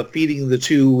adage of feeding the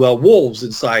two wolves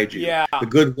inside you, the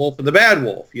good wolf and the bad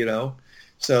wolf,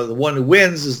 So the one who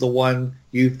wins is the one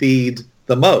you feed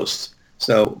the most.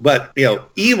 So, but,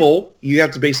 evil, you have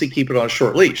to basically keep it on a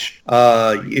short leash.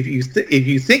 If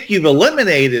you think you've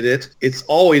eliminated it, it's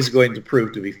always going to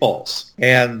prove to be false.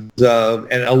 And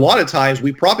a lot of times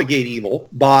we propagate evil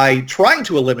by trying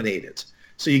to eliminate it.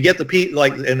 So you get the people,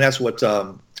 and that's what...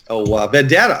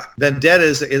 Vendetta. Vendetta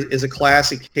is a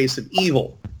classic case of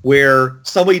evil where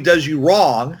somebody does you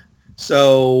wrong.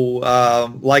 So,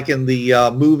 like in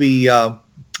the movie The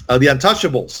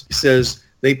Untouchables, it says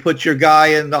they put your guy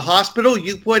in the hospital,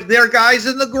 you put their guys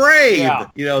in the grave.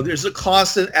 Yeah. There's a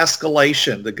constant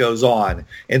escalation that goes on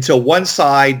until one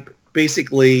side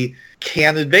basically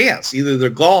can't advance. Either they're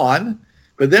gone,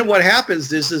 but then what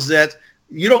happens is that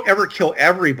you don't ever kill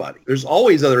everybody. There's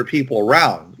always other people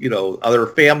around, other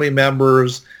family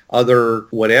members, other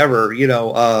whatever,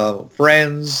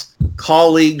 friends,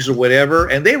 colleagues or whatever,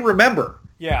 and they remember.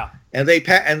 Yeah. And they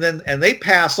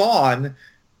pass on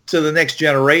to the next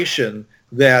generation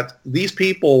that these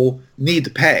people need to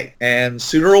pay. And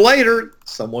sooner or later,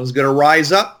 someone's going to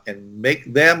rise up and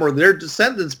make them or their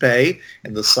descendants pay,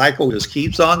 and the cycle just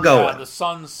keeps on going. Yeah, the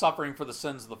son suffering for the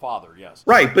sins of the father, yes.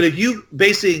 Right, but if you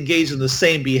basically engage in the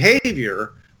same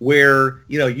behavior where,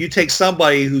 you take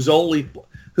somebody whose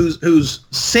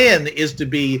sin is to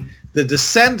be the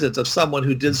descendant of someone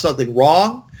who did something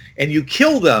wrong, and you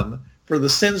kill them for the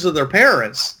sins of their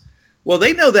parents, well,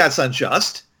 they know that's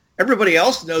unjust. Everybody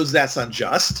else knows that's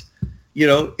unjust.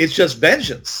 It's just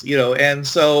vengeance, and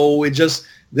so it just,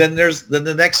 then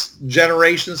the next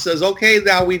generation says, okay,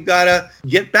 now we've got to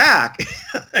get back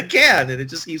again. And it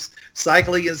just keeps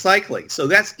cycling and cycling. So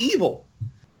that's evil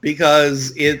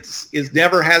because it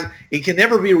can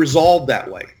never be resolved that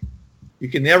way. You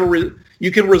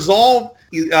can resolve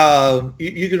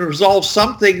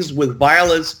some things with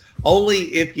violence only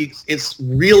if it's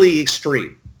really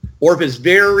extreme or if it's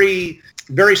very,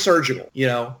 very surgical,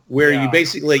 where you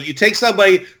basically, you take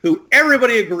somebody who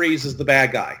everybody agrees is the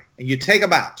bad guy and you take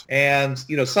them out. And,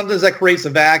 sometimes that creates a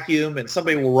vacuum and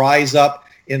somebody will rise up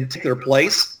and take their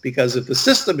place because if the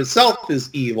system itself is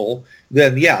evil,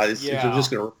 then they're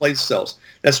just going to replace themselves.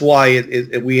 That's why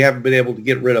we haven't been able to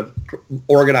get rid of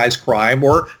organized crime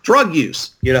or drug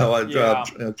use,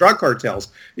 drug cartels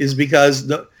is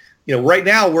because, right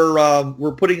now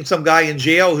we're putting some guy in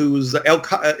jail who's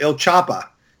El Chapa.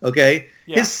 Okay,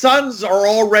 yeah. His sons are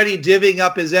already divvying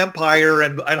up his empire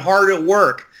and hard at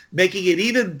work, making it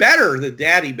even better than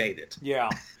Daddy made it. Yeah.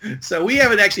 So we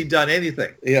haven't actually done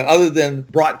anything, other than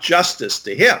brought justice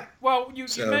to him. Well, you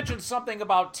mentioned something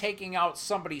about taking out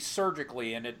somebody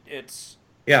surgically, and it's.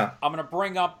 Yeah. I'm going to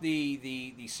bring up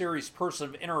the series Person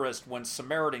of Interest when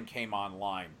Samaritan came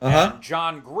online. Uh-huh. And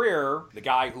John Greer, the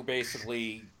guy who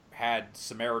basically had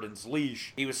Samaritan's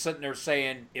leash, he was sitting there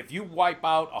saying, if you wipe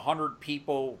out 100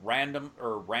 people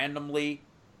randomly,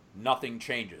 nothing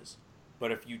changes.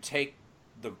 But if you take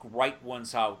the right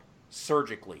ones out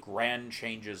surgically, grand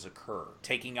changes occur.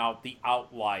 Taking out the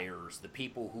outliers, the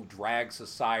people who drag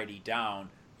society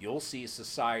down, you'll see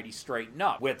society straighten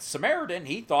up. With Samaritan,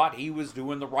 he thought he was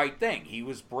doing the right thing. He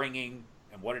was bringing,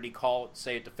 and what did he call it,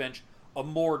 say it to Finch, a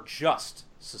more just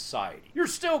society. You're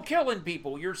still killing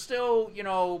people. You're still,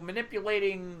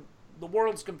 manipulating the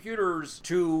world's computers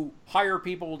to hire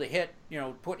people to hit,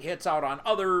 put hits out on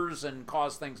others and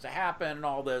cause things to happen and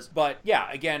all this. But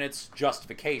yeah, again, it's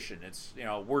justification. It's,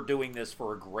 we're doing this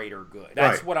for a greaher good.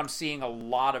 That's right. What I'm seeing a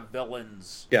lot of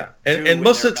villains. Yeah. And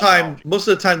most of the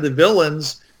time, the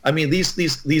villains, I mean,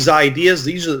 these ideas,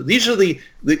 this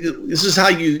is how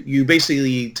you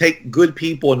basically take good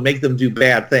people and make them do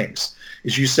bad things.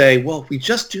 Is you say, well, if we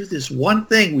just do this one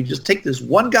thing, we just take this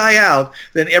one guy out,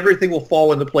 then everything will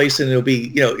fall into place, and it'll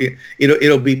be,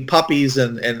 it'll be puppies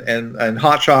and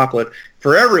hot chocolate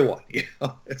for everyone.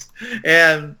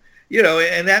 And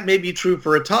that may be true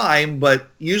for a time, but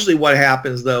usually what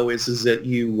happens though is that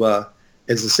you,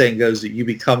 as the saying goes, that you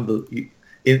become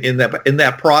in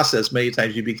that process, many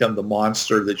times you become the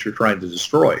monster that you're trying to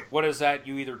destroy. What is that?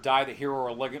 You either die the hero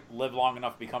or live long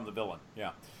enough to become the villain.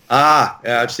 Yeah.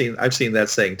 I've seen that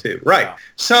saying too. Right. Yeah.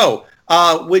 So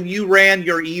when you ran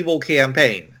your evil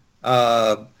campaign,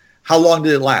 how long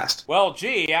did it last? Well,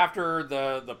 gee, after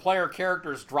the player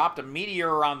characters dropped a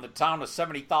meteor on the town of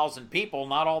 70,000 people,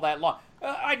 not all that long.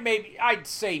 I'd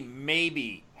say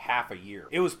maybe half a year.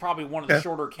 It was probably one of the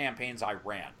shorter campaigns I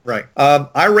ran. Right.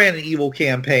 I ran an evil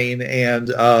campaign, and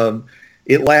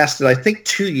it lasted, I think,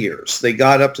 2 years. They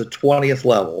got up to 20th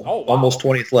level, almost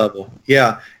 20th level.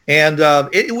 Yeah. And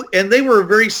and they were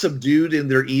very subdued in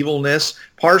their evilness,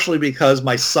 partially because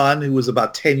my son, who was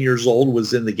about 10 years old,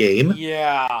 was in the game.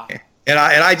 Yeah. And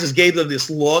I just gave them this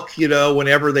look,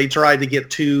 whenever they tried to get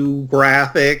too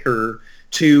graphic or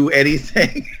too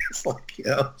anything. It's like,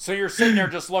 So you're sitting there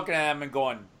just looking at them and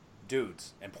going,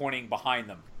 dudes, and pointing behind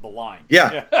them, the line.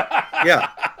 Yeah. Yeah.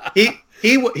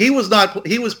 He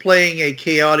was playing a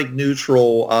chaotic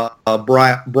neutral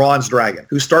bronze dragon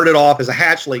who started off as a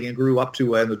hatchling and grew up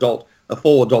to a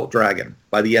full adult dragon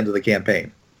by the end of the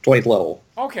campaign, 20th level.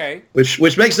 Okay.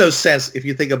 Which makes no sense if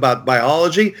you think about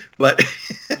biology, but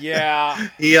yeah.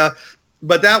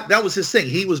 But that was his thing.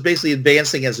 He was basically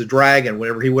advancing as a dragon.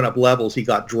 Whenever he went up levels, he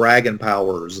got dragon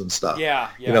powers and stuff. Yeah.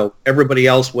 Everybody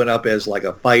else went up as like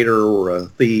a fighter or a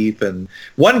thief. And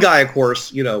one guy, of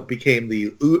course, became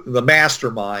the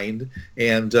mastermind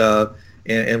and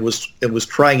was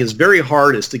trying his very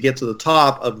hardest to get to the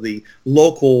top of the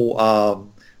local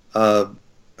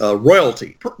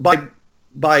royalty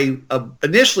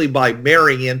initially by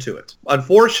marrying into it.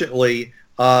 Unfortunately,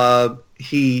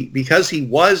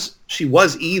 she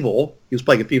was evil, he was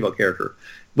playing a female character,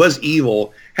 was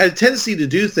evil, had a tendency to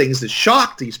do things that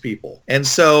shocked these people. And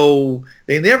so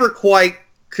they never quite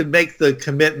could make the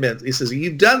commitment. He says,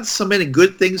 you've done so many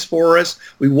good things for us.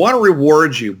 We want to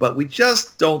reward you, but we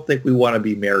just don't think we want to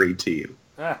be married to you.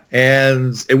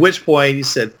 And at which point he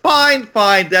said, fine,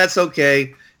 that's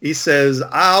okay. He says,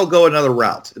 I'll go another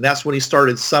route. And that's when he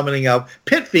started summoning up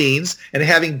pit fiends and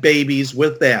having babies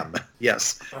with them.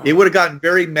 Yes. It would have gotten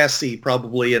very messy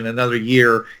probably in another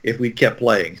year if we kept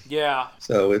playing. Yeah.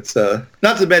 So it's,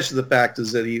 not to mention the fact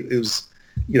is that he was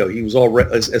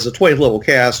already, as a 20th level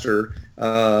caster,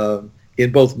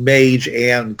 in both mage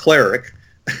and cleric,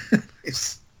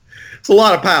 it's a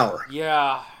lot of power.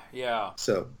 Yeah.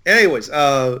 So anyways,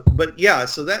 so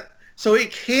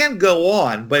it can go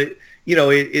on, but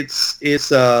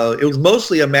it was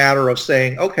mostly a matter of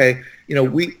saying, okay, even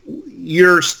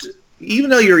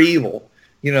though you're evil,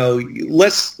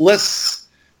 let's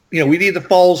we need to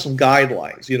follow some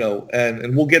guidelines,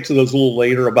 and we'll get to those a little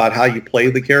later about how you play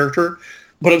the character.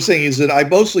 What I'm saying is that I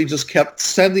mostly just kept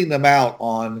sending them out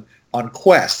on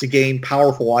quests to gain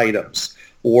powerful items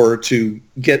or to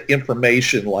get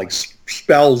information like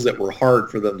spells that were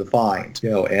hard for them to find,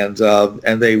 and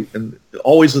they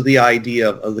always with the idea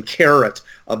of the carrot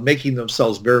of making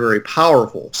themselves very, very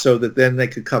powerful so that then they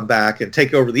could come back and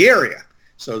take over the area.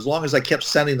 So as long as I kept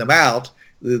sending them out,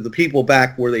 the people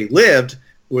back where they lived,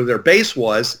 where their base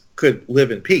was, could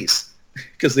live in peace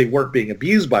because they weren't being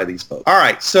abused by these folks. All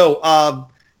right, so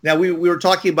now we were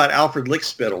talking about Alfred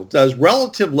Lickspittle. Does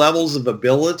relative levels of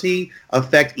ability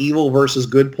affect evil versus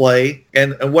good play?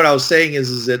 And what I was saying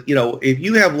is that, if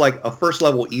you have like a first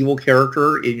level evil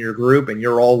character in your group and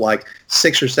you're all like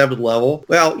 6th or 7th level,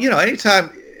 well,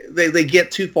 anytime they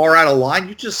get too far out of line,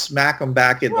 you just smack them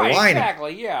back in the line.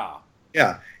 Exactly, yeah.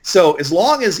 Yeah. So as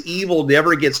long as evil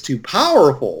never gets too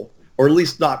powerful, or at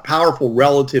least not powerful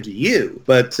relative to you,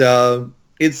 but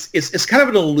it's kind of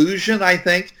an illusion, I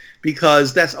think,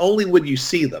 because that's only when you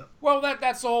see them. Well,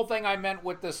 that's the whole thing I meant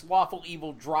with this Lawful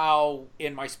Evil Drow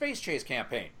in my Space Chase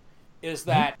campaign, is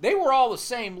that they were all the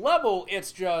same level.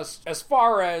 It's just, as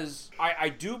far as, I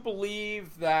do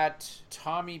believe that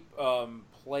Tommy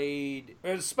played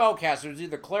as spellcaster. It was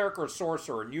either cleric or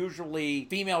sorcerer, and usually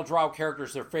female drow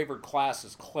characters, their favorite class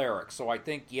is cleric. So I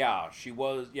think, she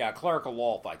was, cleric of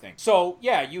Lolth, I think. So,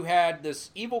 you had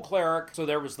this evil cleric, so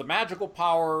there was the magical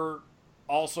power,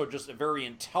 also just a very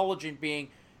intelligent being,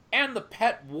 and the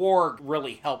pet warg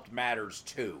really helped matters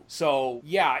too. So,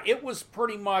 it was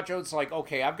pretty much, it's like,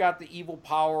 okay, I've got the evil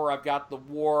power, I've got the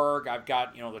warg, I've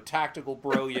got, the tactical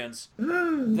brilliance.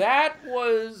 That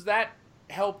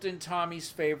helped in Tommy's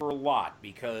favor a lot,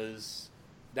 because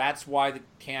that's why the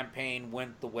campaign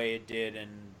went the way it did,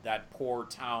 and that poor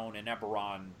town in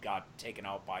Eberron got taken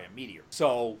out by a meteor.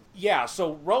 So,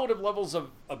 so relative levels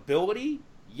of ability,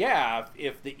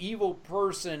 if the evil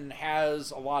person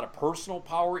has a lot of personal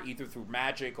power, either through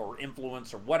magic or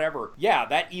influence or whatever,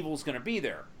 that evil's going to be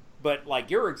there. But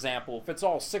like your example, if it's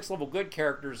all 6th level good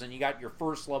characters and you got your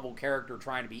 1st level character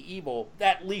trying to be evil,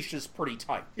 that leash is pretty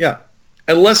tight. Yeah.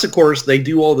 Unless, of course, they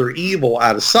do all their evil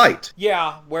out of sight.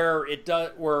 Yeah, where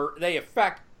they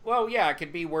affect, it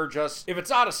could be where just, if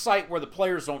it's out of sight where the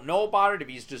players don't know about it, if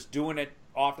he's just doing it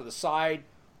off to the side,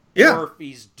 Yeah. Or if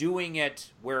he's doing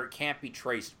it where it can't be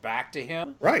traced back to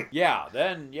him. Right. Yeah,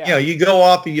 then, yeah. You know, you go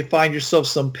off and you find yourself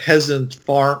some peasant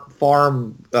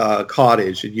farm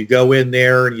cottage, and you go in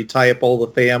there and you tie up all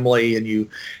the family and you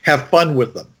have fun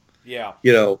with them. Yeah.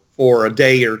 You know, for a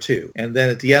day or two. And then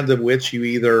at the end of which you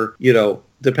either, you know,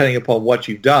 depending upon what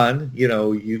you've done, you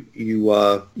know,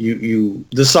 you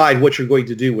decide what you're going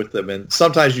to do with them. And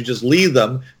sometimes you just leave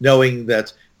them knowing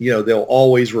that, you know, they'll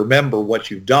always remember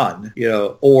what you've done, you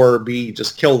know, or B,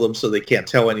 just kill them so they can't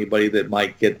tell anybody that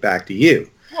might get back to you.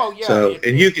 Well, yeah. So,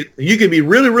 and you can be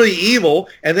really, really evil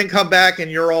and then come back and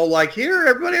you're all like, here,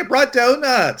 everybody, I brought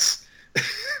donuts.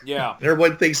 Yeah. And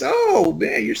everyone thinks, oh,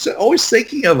 man, you're always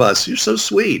thinking of us. You're so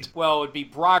sweet. Well, it'd be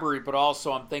bribery, but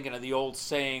also I'm thinking of the old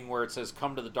saying where it says,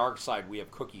 come to the dark side, we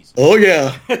have cookies. Oh,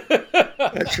 yeah.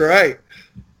 That's right.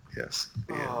 Yes.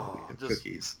 Yeah, Oh, we have just-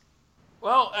 cookies.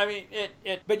 Well, I mean,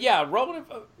 but yeah, relative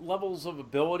levels of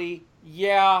ability,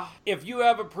 yeah. If you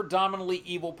have a predominantly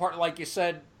evil part, like you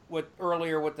said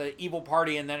earlier with the evil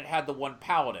party, and then it had the one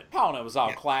paladin. Paladin was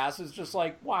outclassed. It's just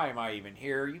like, why am I even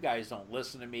here? You guys don't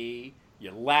listen to me.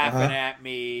 You're laughing at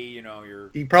me. You know,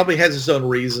 He probably has his own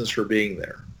reasons for being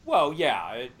there. Well,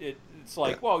 yeah, it's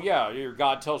like, well, yeah, your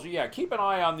God tells you, yeah, keep an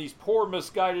eye on these poor,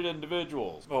 misguided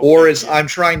individuals. Okay, Or it's, yeah. I'm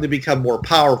trying to become more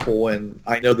powerful, and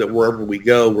I know that wherever we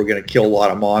go, we're going to kill a lot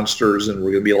of monsters, and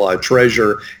we're going to be a lot of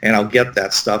treasure, and I'll get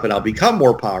that stuff, and I'll become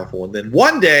more powerful. And then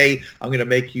one day, I'm going to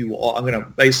make you all, I'm going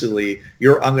to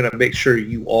make sure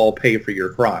you all pay for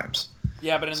your crimes.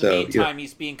 Yeah, but in the meantime,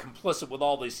 he's being complicit with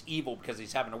all this evil because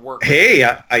he's having to work. Hey,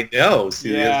 I know.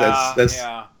 See, Yeah, that's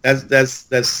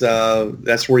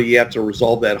where you have to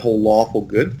resolve that whole lawful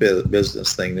good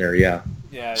business thing there. Yeah.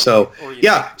 Yeah. So or you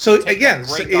yeah. So take again,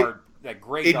 that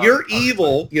Grey if Guard you're argument.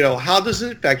 evil, you know, how does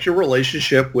it affect your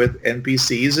relationship with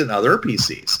NPCs and other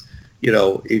PCs? You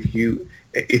know, if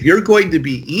you're going to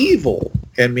be evil,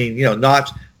 I mean, you know,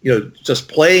 not, you know, just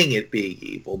playing it being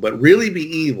evil, but really be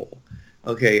evil.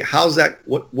 Okay, how's that?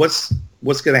 What's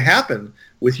going to happen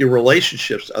with your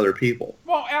relationships to other people?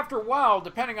 Well, after a while,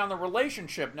 depending on the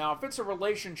relationship. Now, if it's a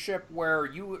relationship where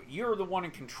you're the one in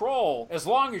control, as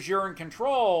long as you're in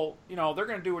control, you know, they're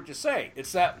going to do what you say.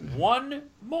 It's that one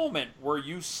moment where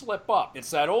you slip up.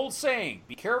 It's that old saying,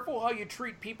 be careful how you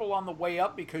treat people on the way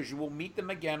up because you will meet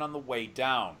them again on the way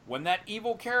down. When that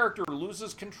evil character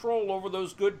loses control over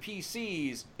those good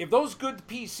PCs, if those good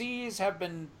PCs have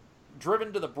been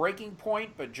driven to the breaking point,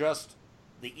 but just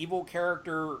the evil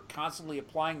character constantly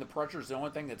applying the pressure is the only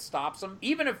thing that stops him.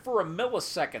 Even if for a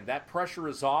millisecond that pressure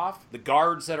is off, the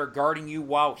guards that are guarding you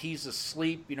while he's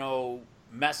asleep, you know,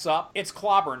 mess up, it's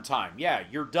clobbering time. Yeah,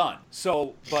 you're done.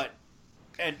 So, but,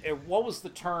 and what was the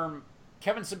term?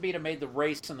 Kevin Sabita made the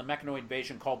race in the Mechanoid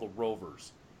Invasion called the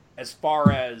Rovers. As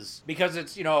far as, because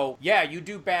it's, you know, yeah, you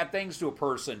do bad things to a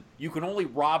person, you can only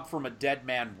rob from a dead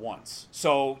man once.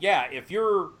 So, yeah, if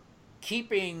you're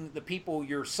keeping the people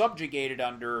you're subjugated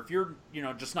under, if you're, you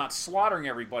know, just not slaughtering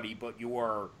everybody, but you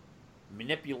are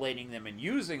manipulating them and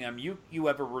using them, you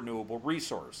have a renewable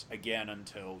resource, again,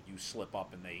 until you slip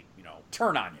up and they, you know,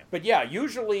 turn on you. But yeah,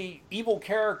 usually evil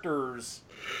characters,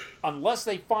 unless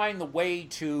they find the way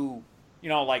to, you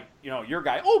know, like, you know, your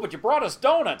guy, oh, but you brought us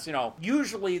donuts, you know,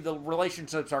 usually the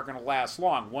relationships aren't going to last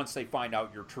long once they find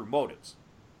out your true motives.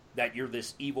 That you're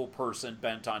this evil person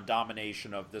bent on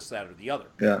domination of this, that, or the other.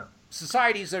 Yeah.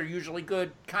 Societies that are usually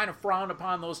good kind of frown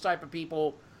upon those type of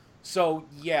people. So,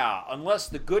 yeah, unless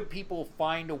the good people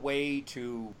find a way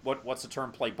to, what's the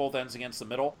term, play both ends against the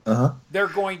middle, they're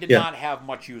going to not have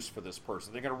much use for this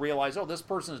person. They're going to realize, oh, this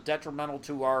person is detrimental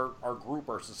to our group,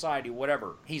 our society,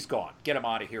 whatever. He's gone. Get him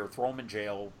out of here. Throw him in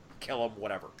jail. Kill him,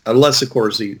 whatever. Unless, of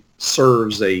course, he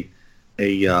serves an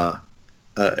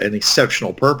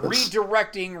exceptional purpose.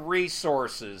 Redirecting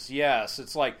resources, yes.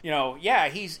 It's like, you know, yeah,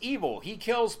 he's evil. He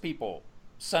kills people.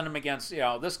 Send him against, you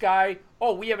know, this guy.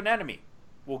 Oh, we have an enemy.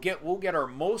 We'll get our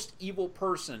most evil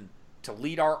person to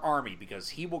lead our army because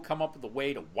he will come up with a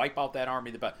way to wipe out that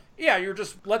army. Yeah, you're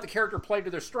just let the character play to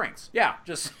their strengths. Yeah,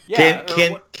 just yeah.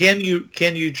 Can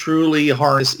you truly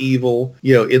harness evil?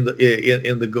 You know, in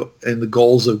the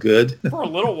goals of good. For a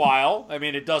little while. I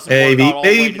mean, it doesn't maybe work out all the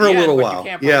way to for the a little end, while. But you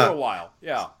can for a little while.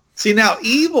 Yeah. See, now,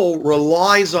 evil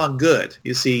relies on good.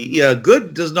 You see, yeah,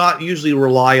 good does not usually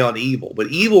rely on evil, but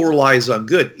evil relies on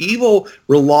good. Evil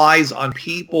relies on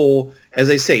people,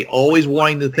 as I say, always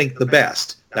wanting to think the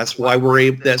best. That's why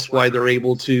they're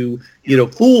able to, you know,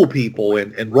 fool people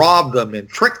and rob them and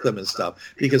trick them and stuff,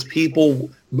 because people,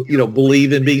 you know,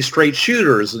 believe in being straight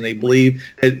shooters, and they believe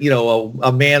that, you know,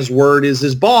 a man's word is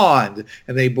his bond,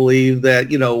 and they believe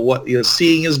that, you know,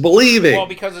 seeing is believing. Well,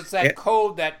 because it's that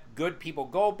code that good people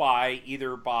go by,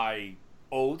 either by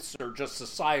oaths or just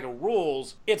societal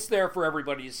rules. It's there for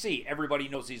everybody to see. Everybody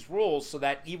knows these rules, so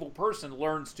that evil person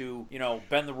learns to,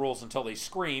 bend the rules until they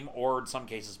scream, or in some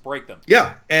cases break them.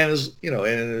 Yeah, and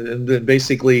and then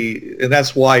basically, and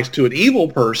that's why to an evil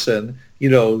person,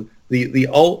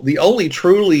 the only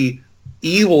truly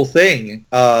evil thing,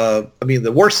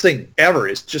 the worst thing ever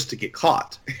is just to get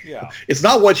caught. Yeah. It's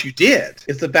not what you did.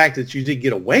 It's the fact that you did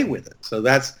get away with it. So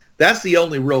that's the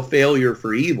only real failure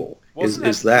for evil. Wasn't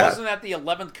that the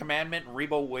 11th commandment in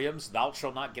Remo Williams? Thou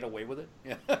shalt not get away with it?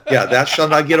 Yeah, thou shalt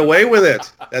not get away with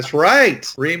it. That's right.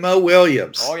 Remo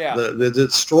Williams. Oh, yeah. The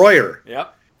destroyer.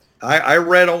 Yep. I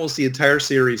read almost the entire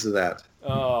series of that.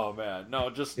 Oh, man.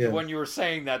 No, just when you were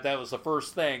saying that was the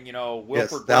first thing, Wilford.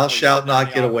 Yes, thou shalt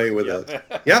not get away with it.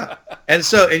 Yeah. And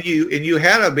so, and you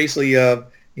had a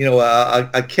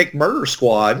kick murder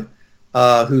squad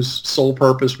whose sole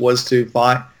purpose was to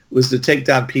take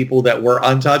down people that were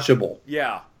untouchable.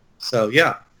 Yeah. So,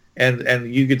 yeah.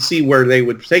 And you could see where they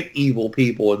would take evil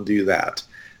people and do that.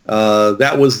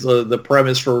 That was the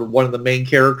premise for one of the main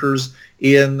characters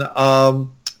in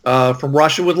From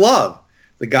Russia with Love.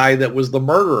 The guy that was the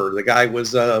murderer. The guy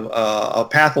was a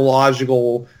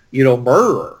pathological,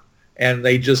 murderer. And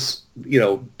they just,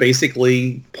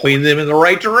 basically pointed him in the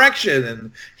right direction.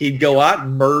 And he'd go out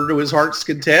and murder to his heart's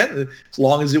content, as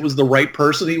long as it was the right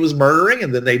person he was murdering.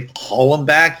 And then they'd haul him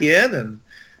back in and,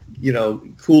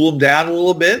 cool him down a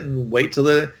little bit and wait till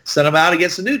they send him out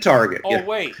against a new target. Oh,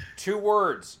 wait. 2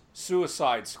 words.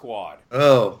 Suicide Squad.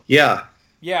 Oh, yeah.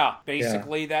 Yeah,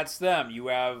 basically that's them. You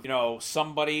have,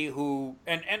 somebody who,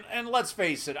 and let's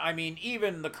face it,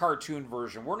 even the cartoon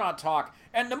version, we're not talking,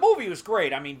 and the movie was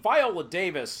great. Viola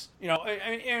Davis,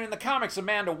 and in the comics,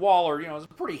 Amanda Waller, is a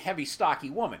pretty heavy,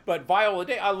 stocky woman. But Viola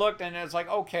Davis, I looked and it's like,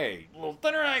 okay, a little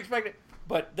thinner than I expected.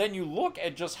 But then you look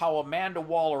at just how Amanda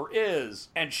Waller is,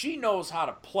 and she knows how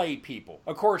to play people.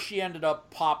 Of course, she ended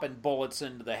up popping bullets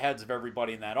into the heads of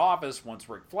everybody in that office once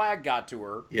Rick Flag got to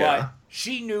her. Yeah. But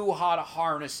she knew how to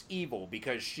harness evil,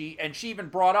 because she even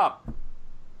brought up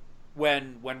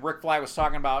when Rick Flag was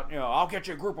talking about, I'll get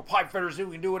you a group of pipe fitters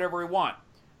who can do whatever we want.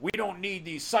 We don't need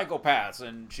these psychopaths.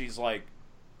 And she's like,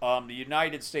 the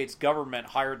United States government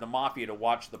hired the mafia to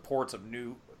watch the ports of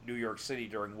New York City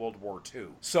during World War II.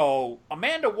 So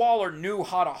Amanda Waller knew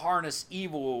how to harness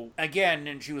evil again,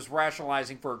 and she was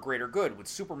rationalizing for a greater good. With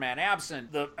Superman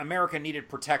absent, America needed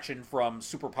protection from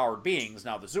superpowered beings.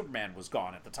 Now, the Superman was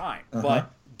gone at the time. Uh-huh.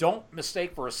 But don't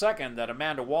mistake for a second that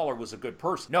Amanda Waller was a good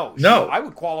person. No. I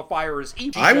would qualify her as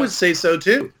evil. I would say so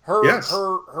too. Her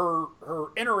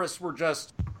interests were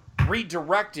just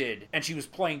redirected, and she was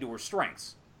playing to her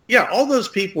strengths. Yeah, all those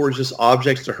people were just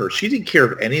objects to her. She didn't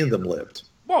care if any of them lived.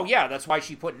 Well, yeah, that's why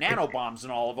she put nanobombs in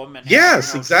all of them. And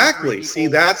yes, exactly. See,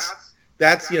 that's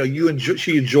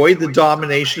she enjoyed the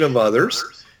domination of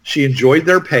others. She enjoyed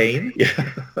their pain.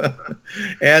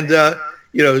 And and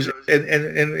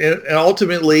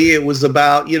ultimately it was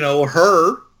about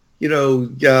her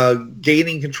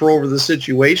gaining control over the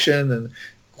situation and,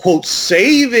 quote,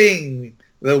 saving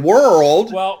the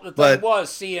world. Well, the thing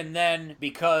was, and then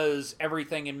because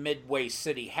everything in Midway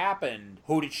City happened,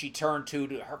 who did she turn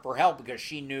to for help? Because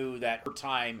she knew that her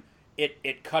time,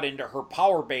 it cut into her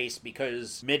power base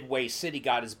because Midway City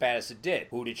got as bad as it did.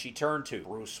 Who did she turn to?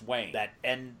 Bruce Wayne. That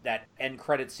end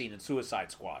credit scene in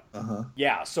Suicide Squad. Uh-huh.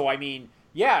 Yeah, so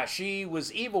she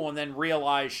was evil and then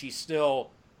realized she's still...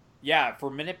 Yeah, for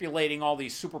manipulating all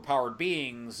these superpowered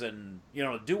beings and,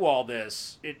 to do all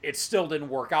this, it still didn't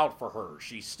work out for her.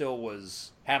 She still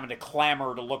was having to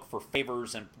clamor to look for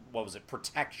favors and,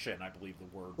 protection, I believe the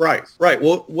word was. Right.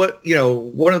 Well,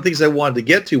 one of the things I wanted to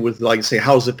get to with, like I say,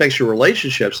 how it affects your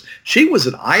relationships, she was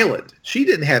an island. She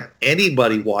didn't have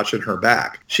anybody watching her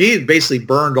back. She had basically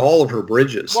burned all of her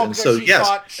bridges. Well, and so, she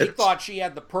thought she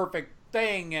had the perfect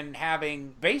thing and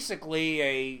having basically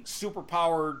a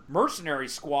superpowered mercenary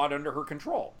squad under her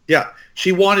control. Yeah,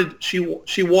 she wanted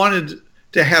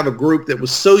to have a group that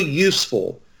was so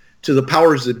useful to the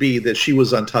powers that be that she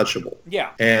was untouchable. Yeah,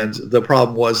 and the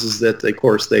problem was that of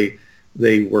course they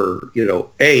were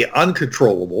A,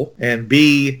 uncontrollable, and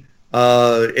B,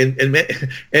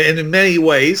 in many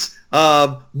ways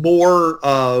more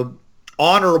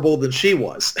honorable than she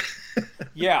was.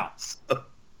 Yeah.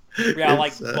 Yeah,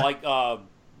 like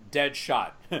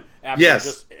Deadshot. After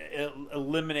just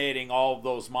eliminating all of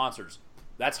those monsters.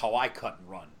 That's how I cut and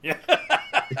run.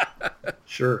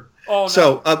 Sure. Oh no.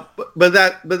 So, but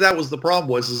that was the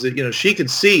problem is that she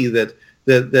could see that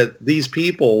these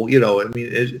people,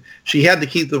 she had to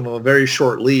keep them on a very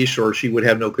short leash, or she would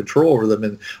have no control over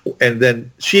them, and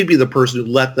then she'd be the person who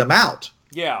let them out.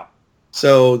 Yeah.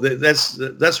 So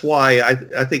that's why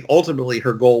I think ultimately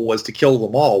her goal was to kill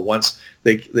them all once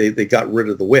they got rid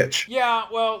of the witch. Yeah,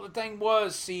 well, the thing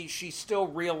was, see, she still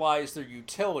realized their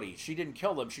utility. She didn't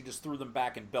kill them, she just threw them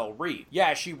back in Belle Reve.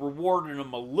 Yeah, she rewarded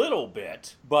them a little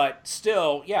bit, but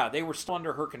still, yeah, they were still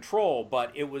under her control,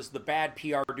 but it was the bad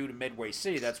PR due to Midway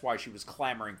City. That's why she was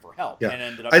clamoring for help. Yeah. And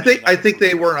ended up I think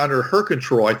they weren't under her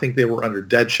control. I think they were under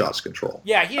Deadshot's control.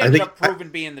 Yeah, he ended up proving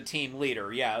being the team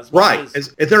leader, yeah. Right.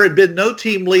 If there had been no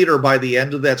team leader by the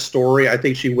end of that story, I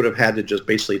think she would have had to just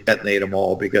basically detonate them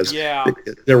all because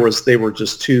they were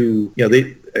just too,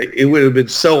 it would have been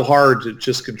so hard to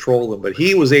just control them. But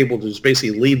he was able to just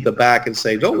basically lead the back and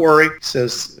say, "Don't worry." He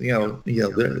says, you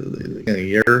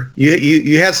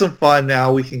had some fun.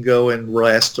 Now we can go and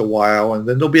rest a while, and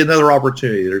then there'll be another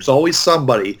opportunity. There's always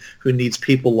somebody who needs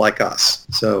people like us.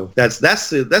 So that's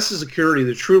the security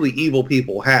that truly evil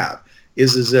people have.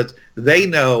 Is that they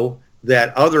know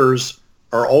that others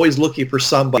are always looking for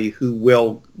somebody who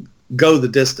will go the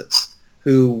distance,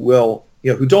 who will,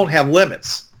 who don't have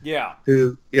limits. Yeah.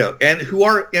 It's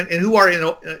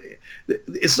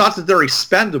not that they're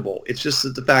expendable. It's just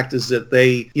that the fact is that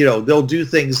they'll do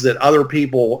things that other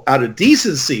people out of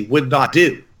decency would not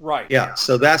do. Right. Yeah.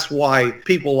 So that's why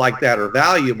people like that are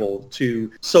valuable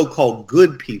to so-called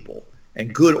good people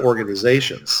and good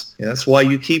organizations. And that's why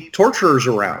you keep torturers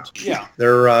around. Yeah.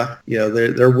 They're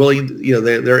willing,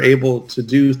 they're able to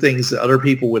do things that other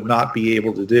people would not be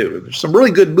able to do. And there's some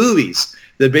really good movies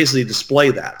that basically display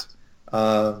that.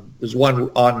 There's one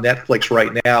on Netflix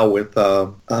right now with, I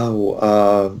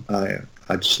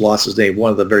just lost his name,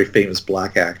 one of the very famous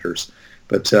black actors.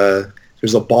 But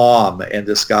there's a bomb and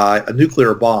this guy, a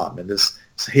nuclear bomb, and this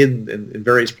is hidden in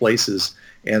various places.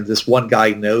 And this one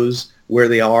guy knows where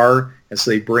they are, and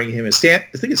so they bring him in. I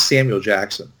think it's Samuel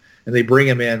Jackson, and they bring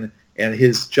him in, and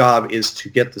his job is to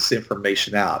get this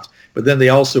information out. But then they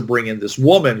also bring in this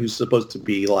woman who's supposed to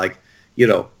be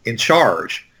in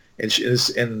charge, and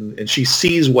she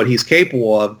sees what he's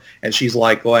capable of, and she's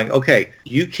like going, "Okay,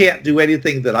 you can't do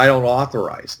anything that I don't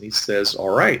authorize." And he says,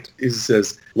 "All right." He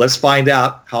says, "Let's find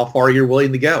out how far you're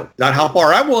willing to go. Not how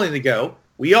far I'm willing to go.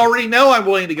 We already know I'm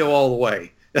willing to go all the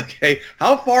way. Okay,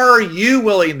 how far are you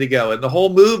willing to go?" And the whole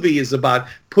movie is about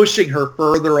pushing her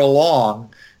further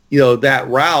along, that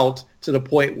route to the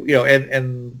point,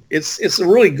 and it's a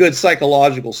really good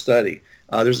psychological study.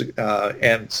 And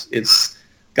it's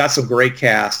got some great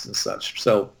cast and such.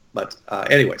 So, but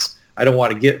anyways, I don't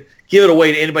want to give it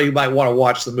away to anybody who might want to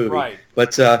watch the movie. Right.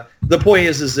 But the point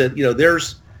is that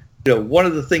there's one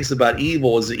of the things about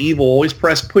evil is that evil always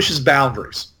pushes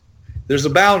boundaries. There's a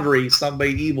boundary,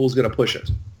 somebody evil is going to push it.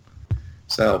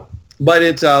 So, but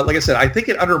it, like I said, I think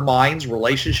it undermines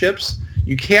relationships.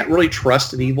 You can't really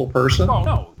trust an evil person. Oh,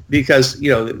 no. Because,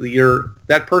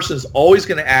 that person is always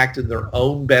going to act in their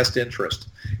own best interest.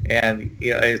 And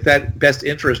if that best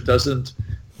interest doesn't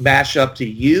match up to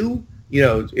you,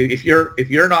 if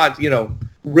you're not,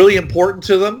 really important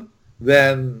to them,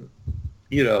 then,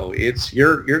 it's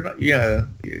you're not, you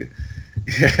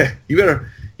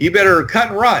better cut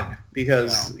and run.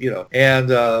 Because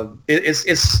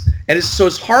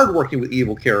it's hard working with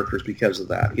evil characters because of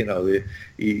that.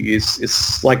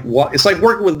 It's like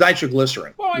working with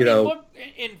nitroglycerin. Well, I mean, look,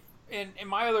 in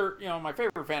my other, my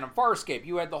favorite Phantom Farscape,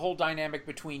 you had the whole dynamic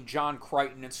between John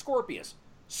Crichton and Scorpius.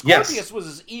 Scorpius was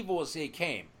as evil as he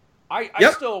came. I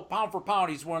still, pound for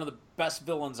pound, he's one of the best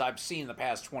villains I've seen in the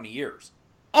past 20 years.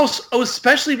 Oh,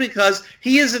 especially because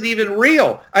he isn't even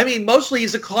real. I mean, mostly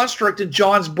he's a construct in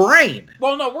John's brain.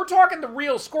 Well, no, we're talking the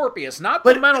real Scorpius, not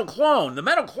the mental clone. The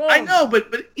mental clone. I know, but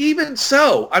even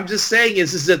so, I'm just saying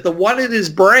is that the one in his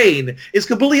brain is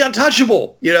completely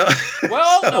untouchable.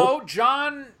 Well, no,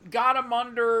 John got him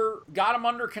under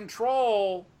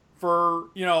control for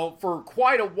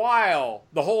quite a while.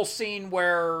 The whole scene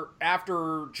where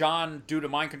after John, due to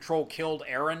mind control, killed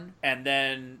Aaron, and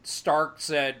then Stark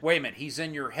said, "Wait a minute, he's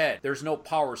in your head. There's no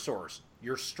power source.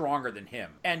 You're stronger than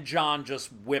him." And John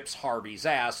just whips Harvey's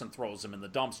ass and throws him in the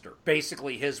dumpster.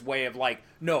 Basically his way of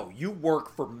no, you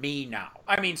work for me now.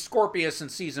 I mean, Scorpius in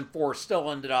season 4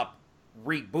 still ended up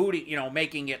rebooting,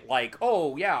 making it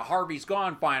oh yeah, Harvey's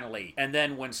gone finally. And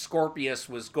then when Scorpius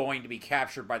was going to be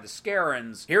captured by the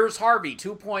Scarans, here's Harvey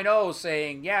 2.0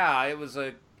 saying, yeah, it was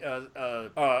a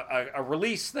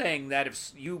release thing that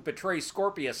if you betray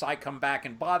Scorpius, I come back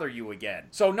and bother you again.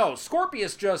 So no,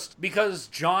 Scorpius just, because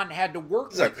John had to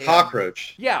work with him. He's a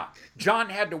cockroach. Yeah, John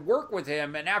had to work with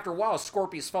him, and after a while,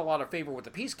 Scorpius fell out of favor with the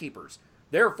Peacekeepers.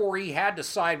 Therefore, he had to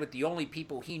side with the only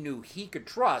people he knew he could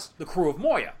trust, the crew of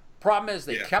Moya. Problem is,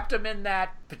 they kept him in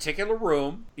that particular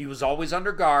room. He was always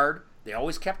under guard. They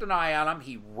always kept an eye on him.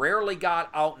 He rarely got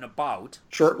out and about.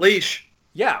 Short leash.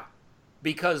 Yeah,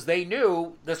 because they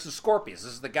knew this is Scorpius.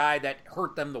 This is the guy that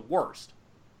hurt them the worst.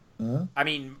 I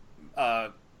mean,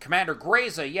 Commander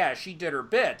Graza, yeah, she did her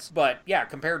bits, but yeah,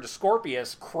 compared to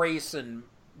Scorpius, Krace and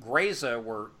Graza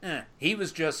were, he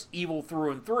was just evil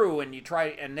through and through, and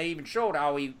and they even showed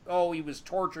how he was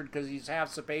tortured because he's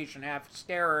half Sebastian, half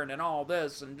Starin, and all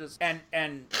this, and just,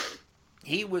 and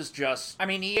he was just, I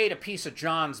mean, he ate a piece of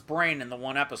John's brain in the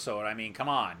one episode. I mean, come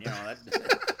on, you know,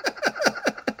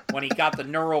 when he got the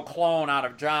neural clone out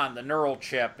of John, the neural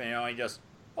chip, you know, he just,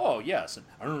 oh yes,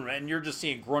 and you're just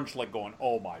seeing Grunchlick going,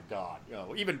 oh my god, you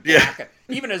know, even Braca,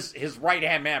 even his right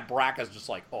hand man Braca's just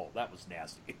like, oh, that was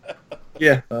nasty.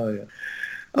 Yeah. Oh yeah.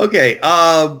 Okay.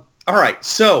 All right.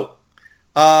 So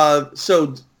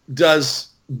does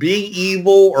being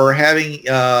evil or having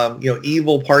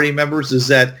evil party members, does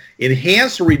that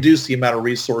enhance or reduce the amount of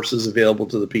resources available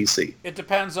to the PC? It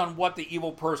depends on what the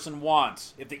evil person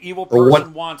wants. If the evil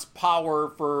person wants power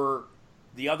for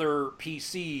the other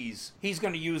PCs, he's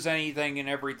going to use anything and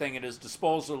everything at his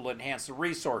disposal to enhance the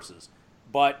resources.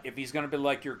 But if he's going to be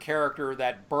like your character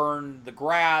that burned the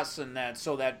grass and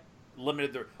that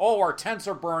limited our tents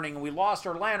are burning and we lost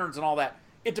our lanterns and all that,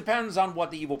 it depends on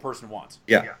what the evil person wants.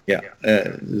 Yeah.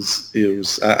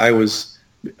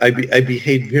 I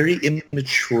behaved very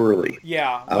immaturely.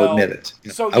 Yeah, I'll admit it.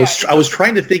 So I was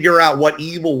trying to figure out what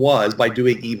evil was by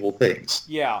doing evil things.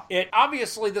 Yeah,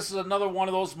 obviously this is another one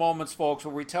of those moments, folks,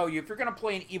 where we tell you if you're going to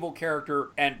play an evil character,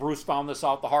 and Bruce found this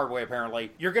out the hard way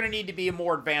apparently, you're going to need to be a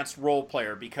more advanced role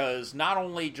player, because not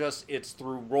only just it's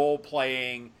through role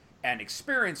playing and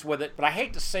experience with it, but I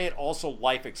hate to say it, also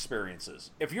life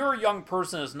experiences. If you're a young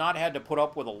person that has not had to put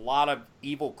up with a lot of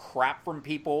evil crap from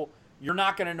people, you're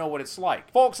not going to know what it's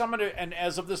like. Folks, and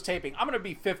as of this taping, I'm going to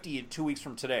be 50 in 2 weeks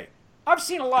from today. I've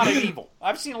seen a lot of evil.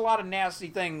 I've seen a lot of nasty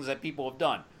things that people have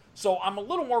done. So I'm a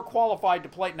little more qualified to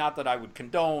play, not that I would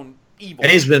condone evil.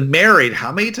 And he's been married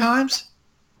how many times?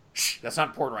 Shh, that's not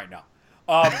important right now.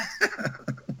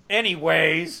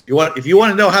 Anyways. If you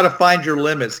want to know how to find your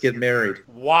limits, get married.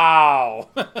 Wow.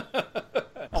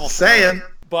 Saying.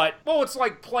 But, it's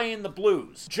like playing the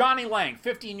blues. Johnny Lang,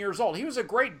 15 years old. He was a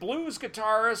great blues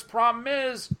guitarist. Problem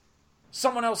is,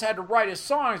 someone else had to write his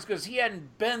songs because he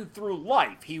hadn't been through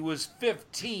life. He was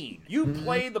 15. You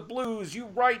play the blues, you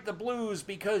write the blues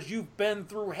because you've been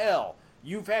through hell.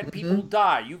 You've had people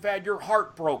die. You've had your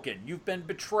heart broken. You've been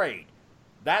betrayed.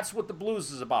 That's what the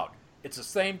blues is about. It's the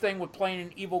same thing with playing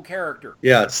an evil character.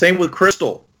 Yeah, same with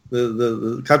Crystal.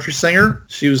 The country singer,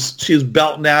 she was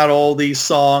belting out all these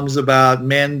songs about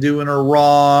men doing her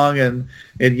wrong and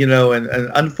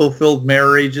unfulfilled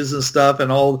marriages and stuff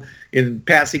and all in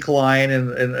Patsy Cline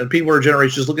and people of her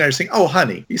generation just looking at her saying, "Oh,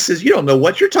 honey," he says, "you don't know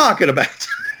what you're talking about.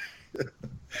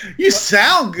 You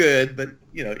sound good, but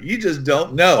you just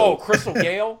don't know." Oh, Crystal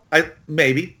Gale?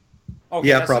 Maybe. Okay,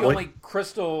 yeah, that's probably.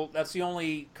 That's the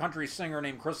only country singer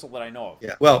named Crystal that I know of.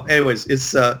 Yeah. Well, anyways,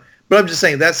 it's but I'm just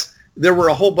saying there were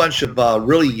a whole bunch of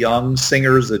really young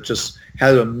singers that just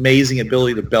had an amazing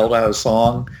ability to belt out a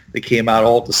song that came out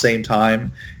all at the same time.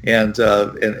 And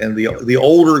the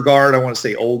older guard, I want to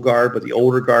say old guard, but the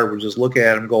older guard would just look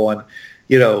at him going,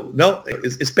 no,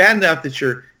 it's bad enough that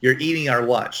you're eating our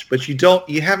lunch, but you don't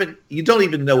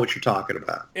even know what you're talking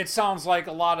about. It sounds like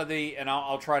a lot of and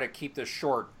I'll try to keep this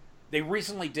short. They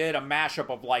recently did a mashup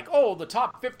of the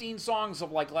top 15 songs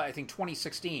of I think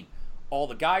 2016. All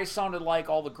the guys sounded alike,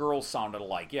 all the girls sounded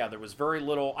alike. Yeah, there was very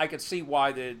little. I could see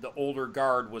why the older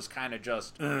guard was kind of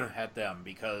just at them,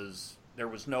 because there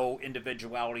was no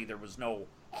individuality, there was no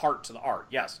heart to the art.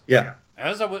 Yes. Yeah.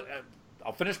 As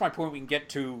I'll finish my point. We can get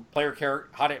to player character,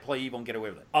 how to play evil and get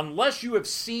away with it. Unless you have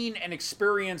seen and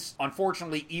experienced,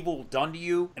 unfortunately, evil done to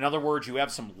you, in other words, you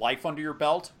have some life under your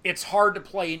belt, it's hard to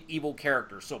play an evil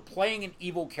character. So playing an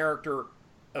evil character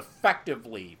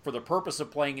effectively, for the purpose of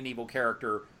playing an evil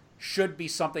character, should be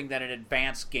something that an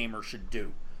advanced gamer should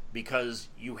do, because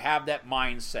you have that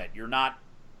mindset. You're not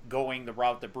going the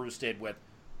route that Bruce did with,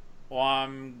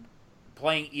 I'm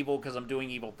playing evil because I'm doing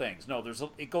evil things. No,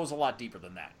 it goes a lot deeper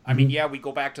than that. I mean, yeah, we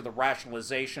go back to the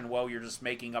rationalization, well, you're just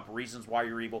making up reasons why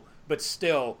you're evil, but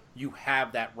still, you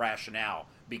have that rationale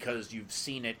because you've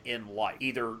seen it in life,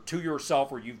 either to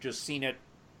yourself or you've just seen it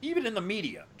even in the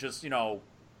media. Just,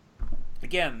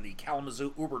 again, the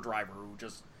Kalamazoo Uber driver who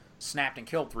just snapped and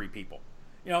killed 3 people.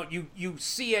 You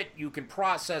see it, you can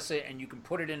process it, and you can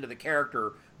put it into the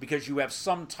character because you have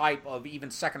some type of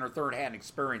even second or third hand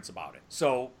experience about it.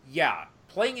 So, yeah,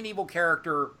 playing an evil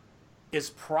character is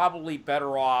probably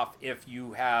better off if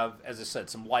you have, as I said,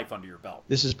 some life under your belt.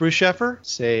 This is Bruce Sheffer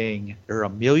saying there are a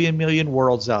million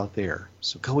worlds out there,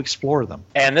 so go explore them.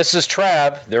 And this is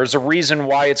Trav. There's a reason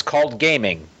why it's called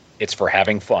gaming. It's for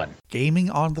having fun. Gaming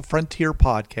on the Frontier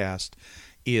podcast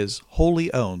is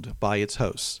wholly owned by its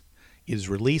hosts. It is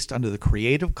released under the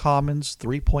Creative Commons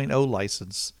 3.0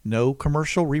 license. No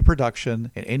commercial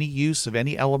reproduction and any use of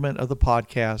any element of the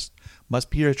podcast must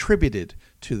be attributed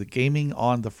to the Gaming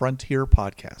on the Frontier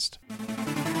podcast.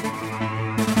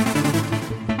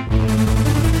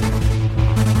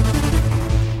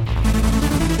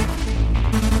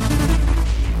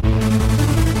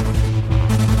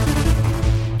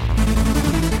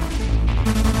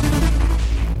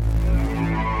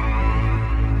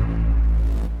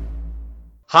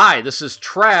 Hi, this is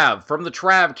Trav from the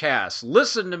Travcast.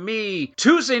 Listen to me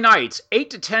Tuesday nights, 8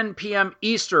 to 10 p.m.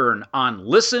 Eastern on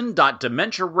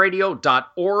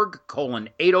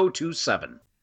listen.dementiaradio.org:8027.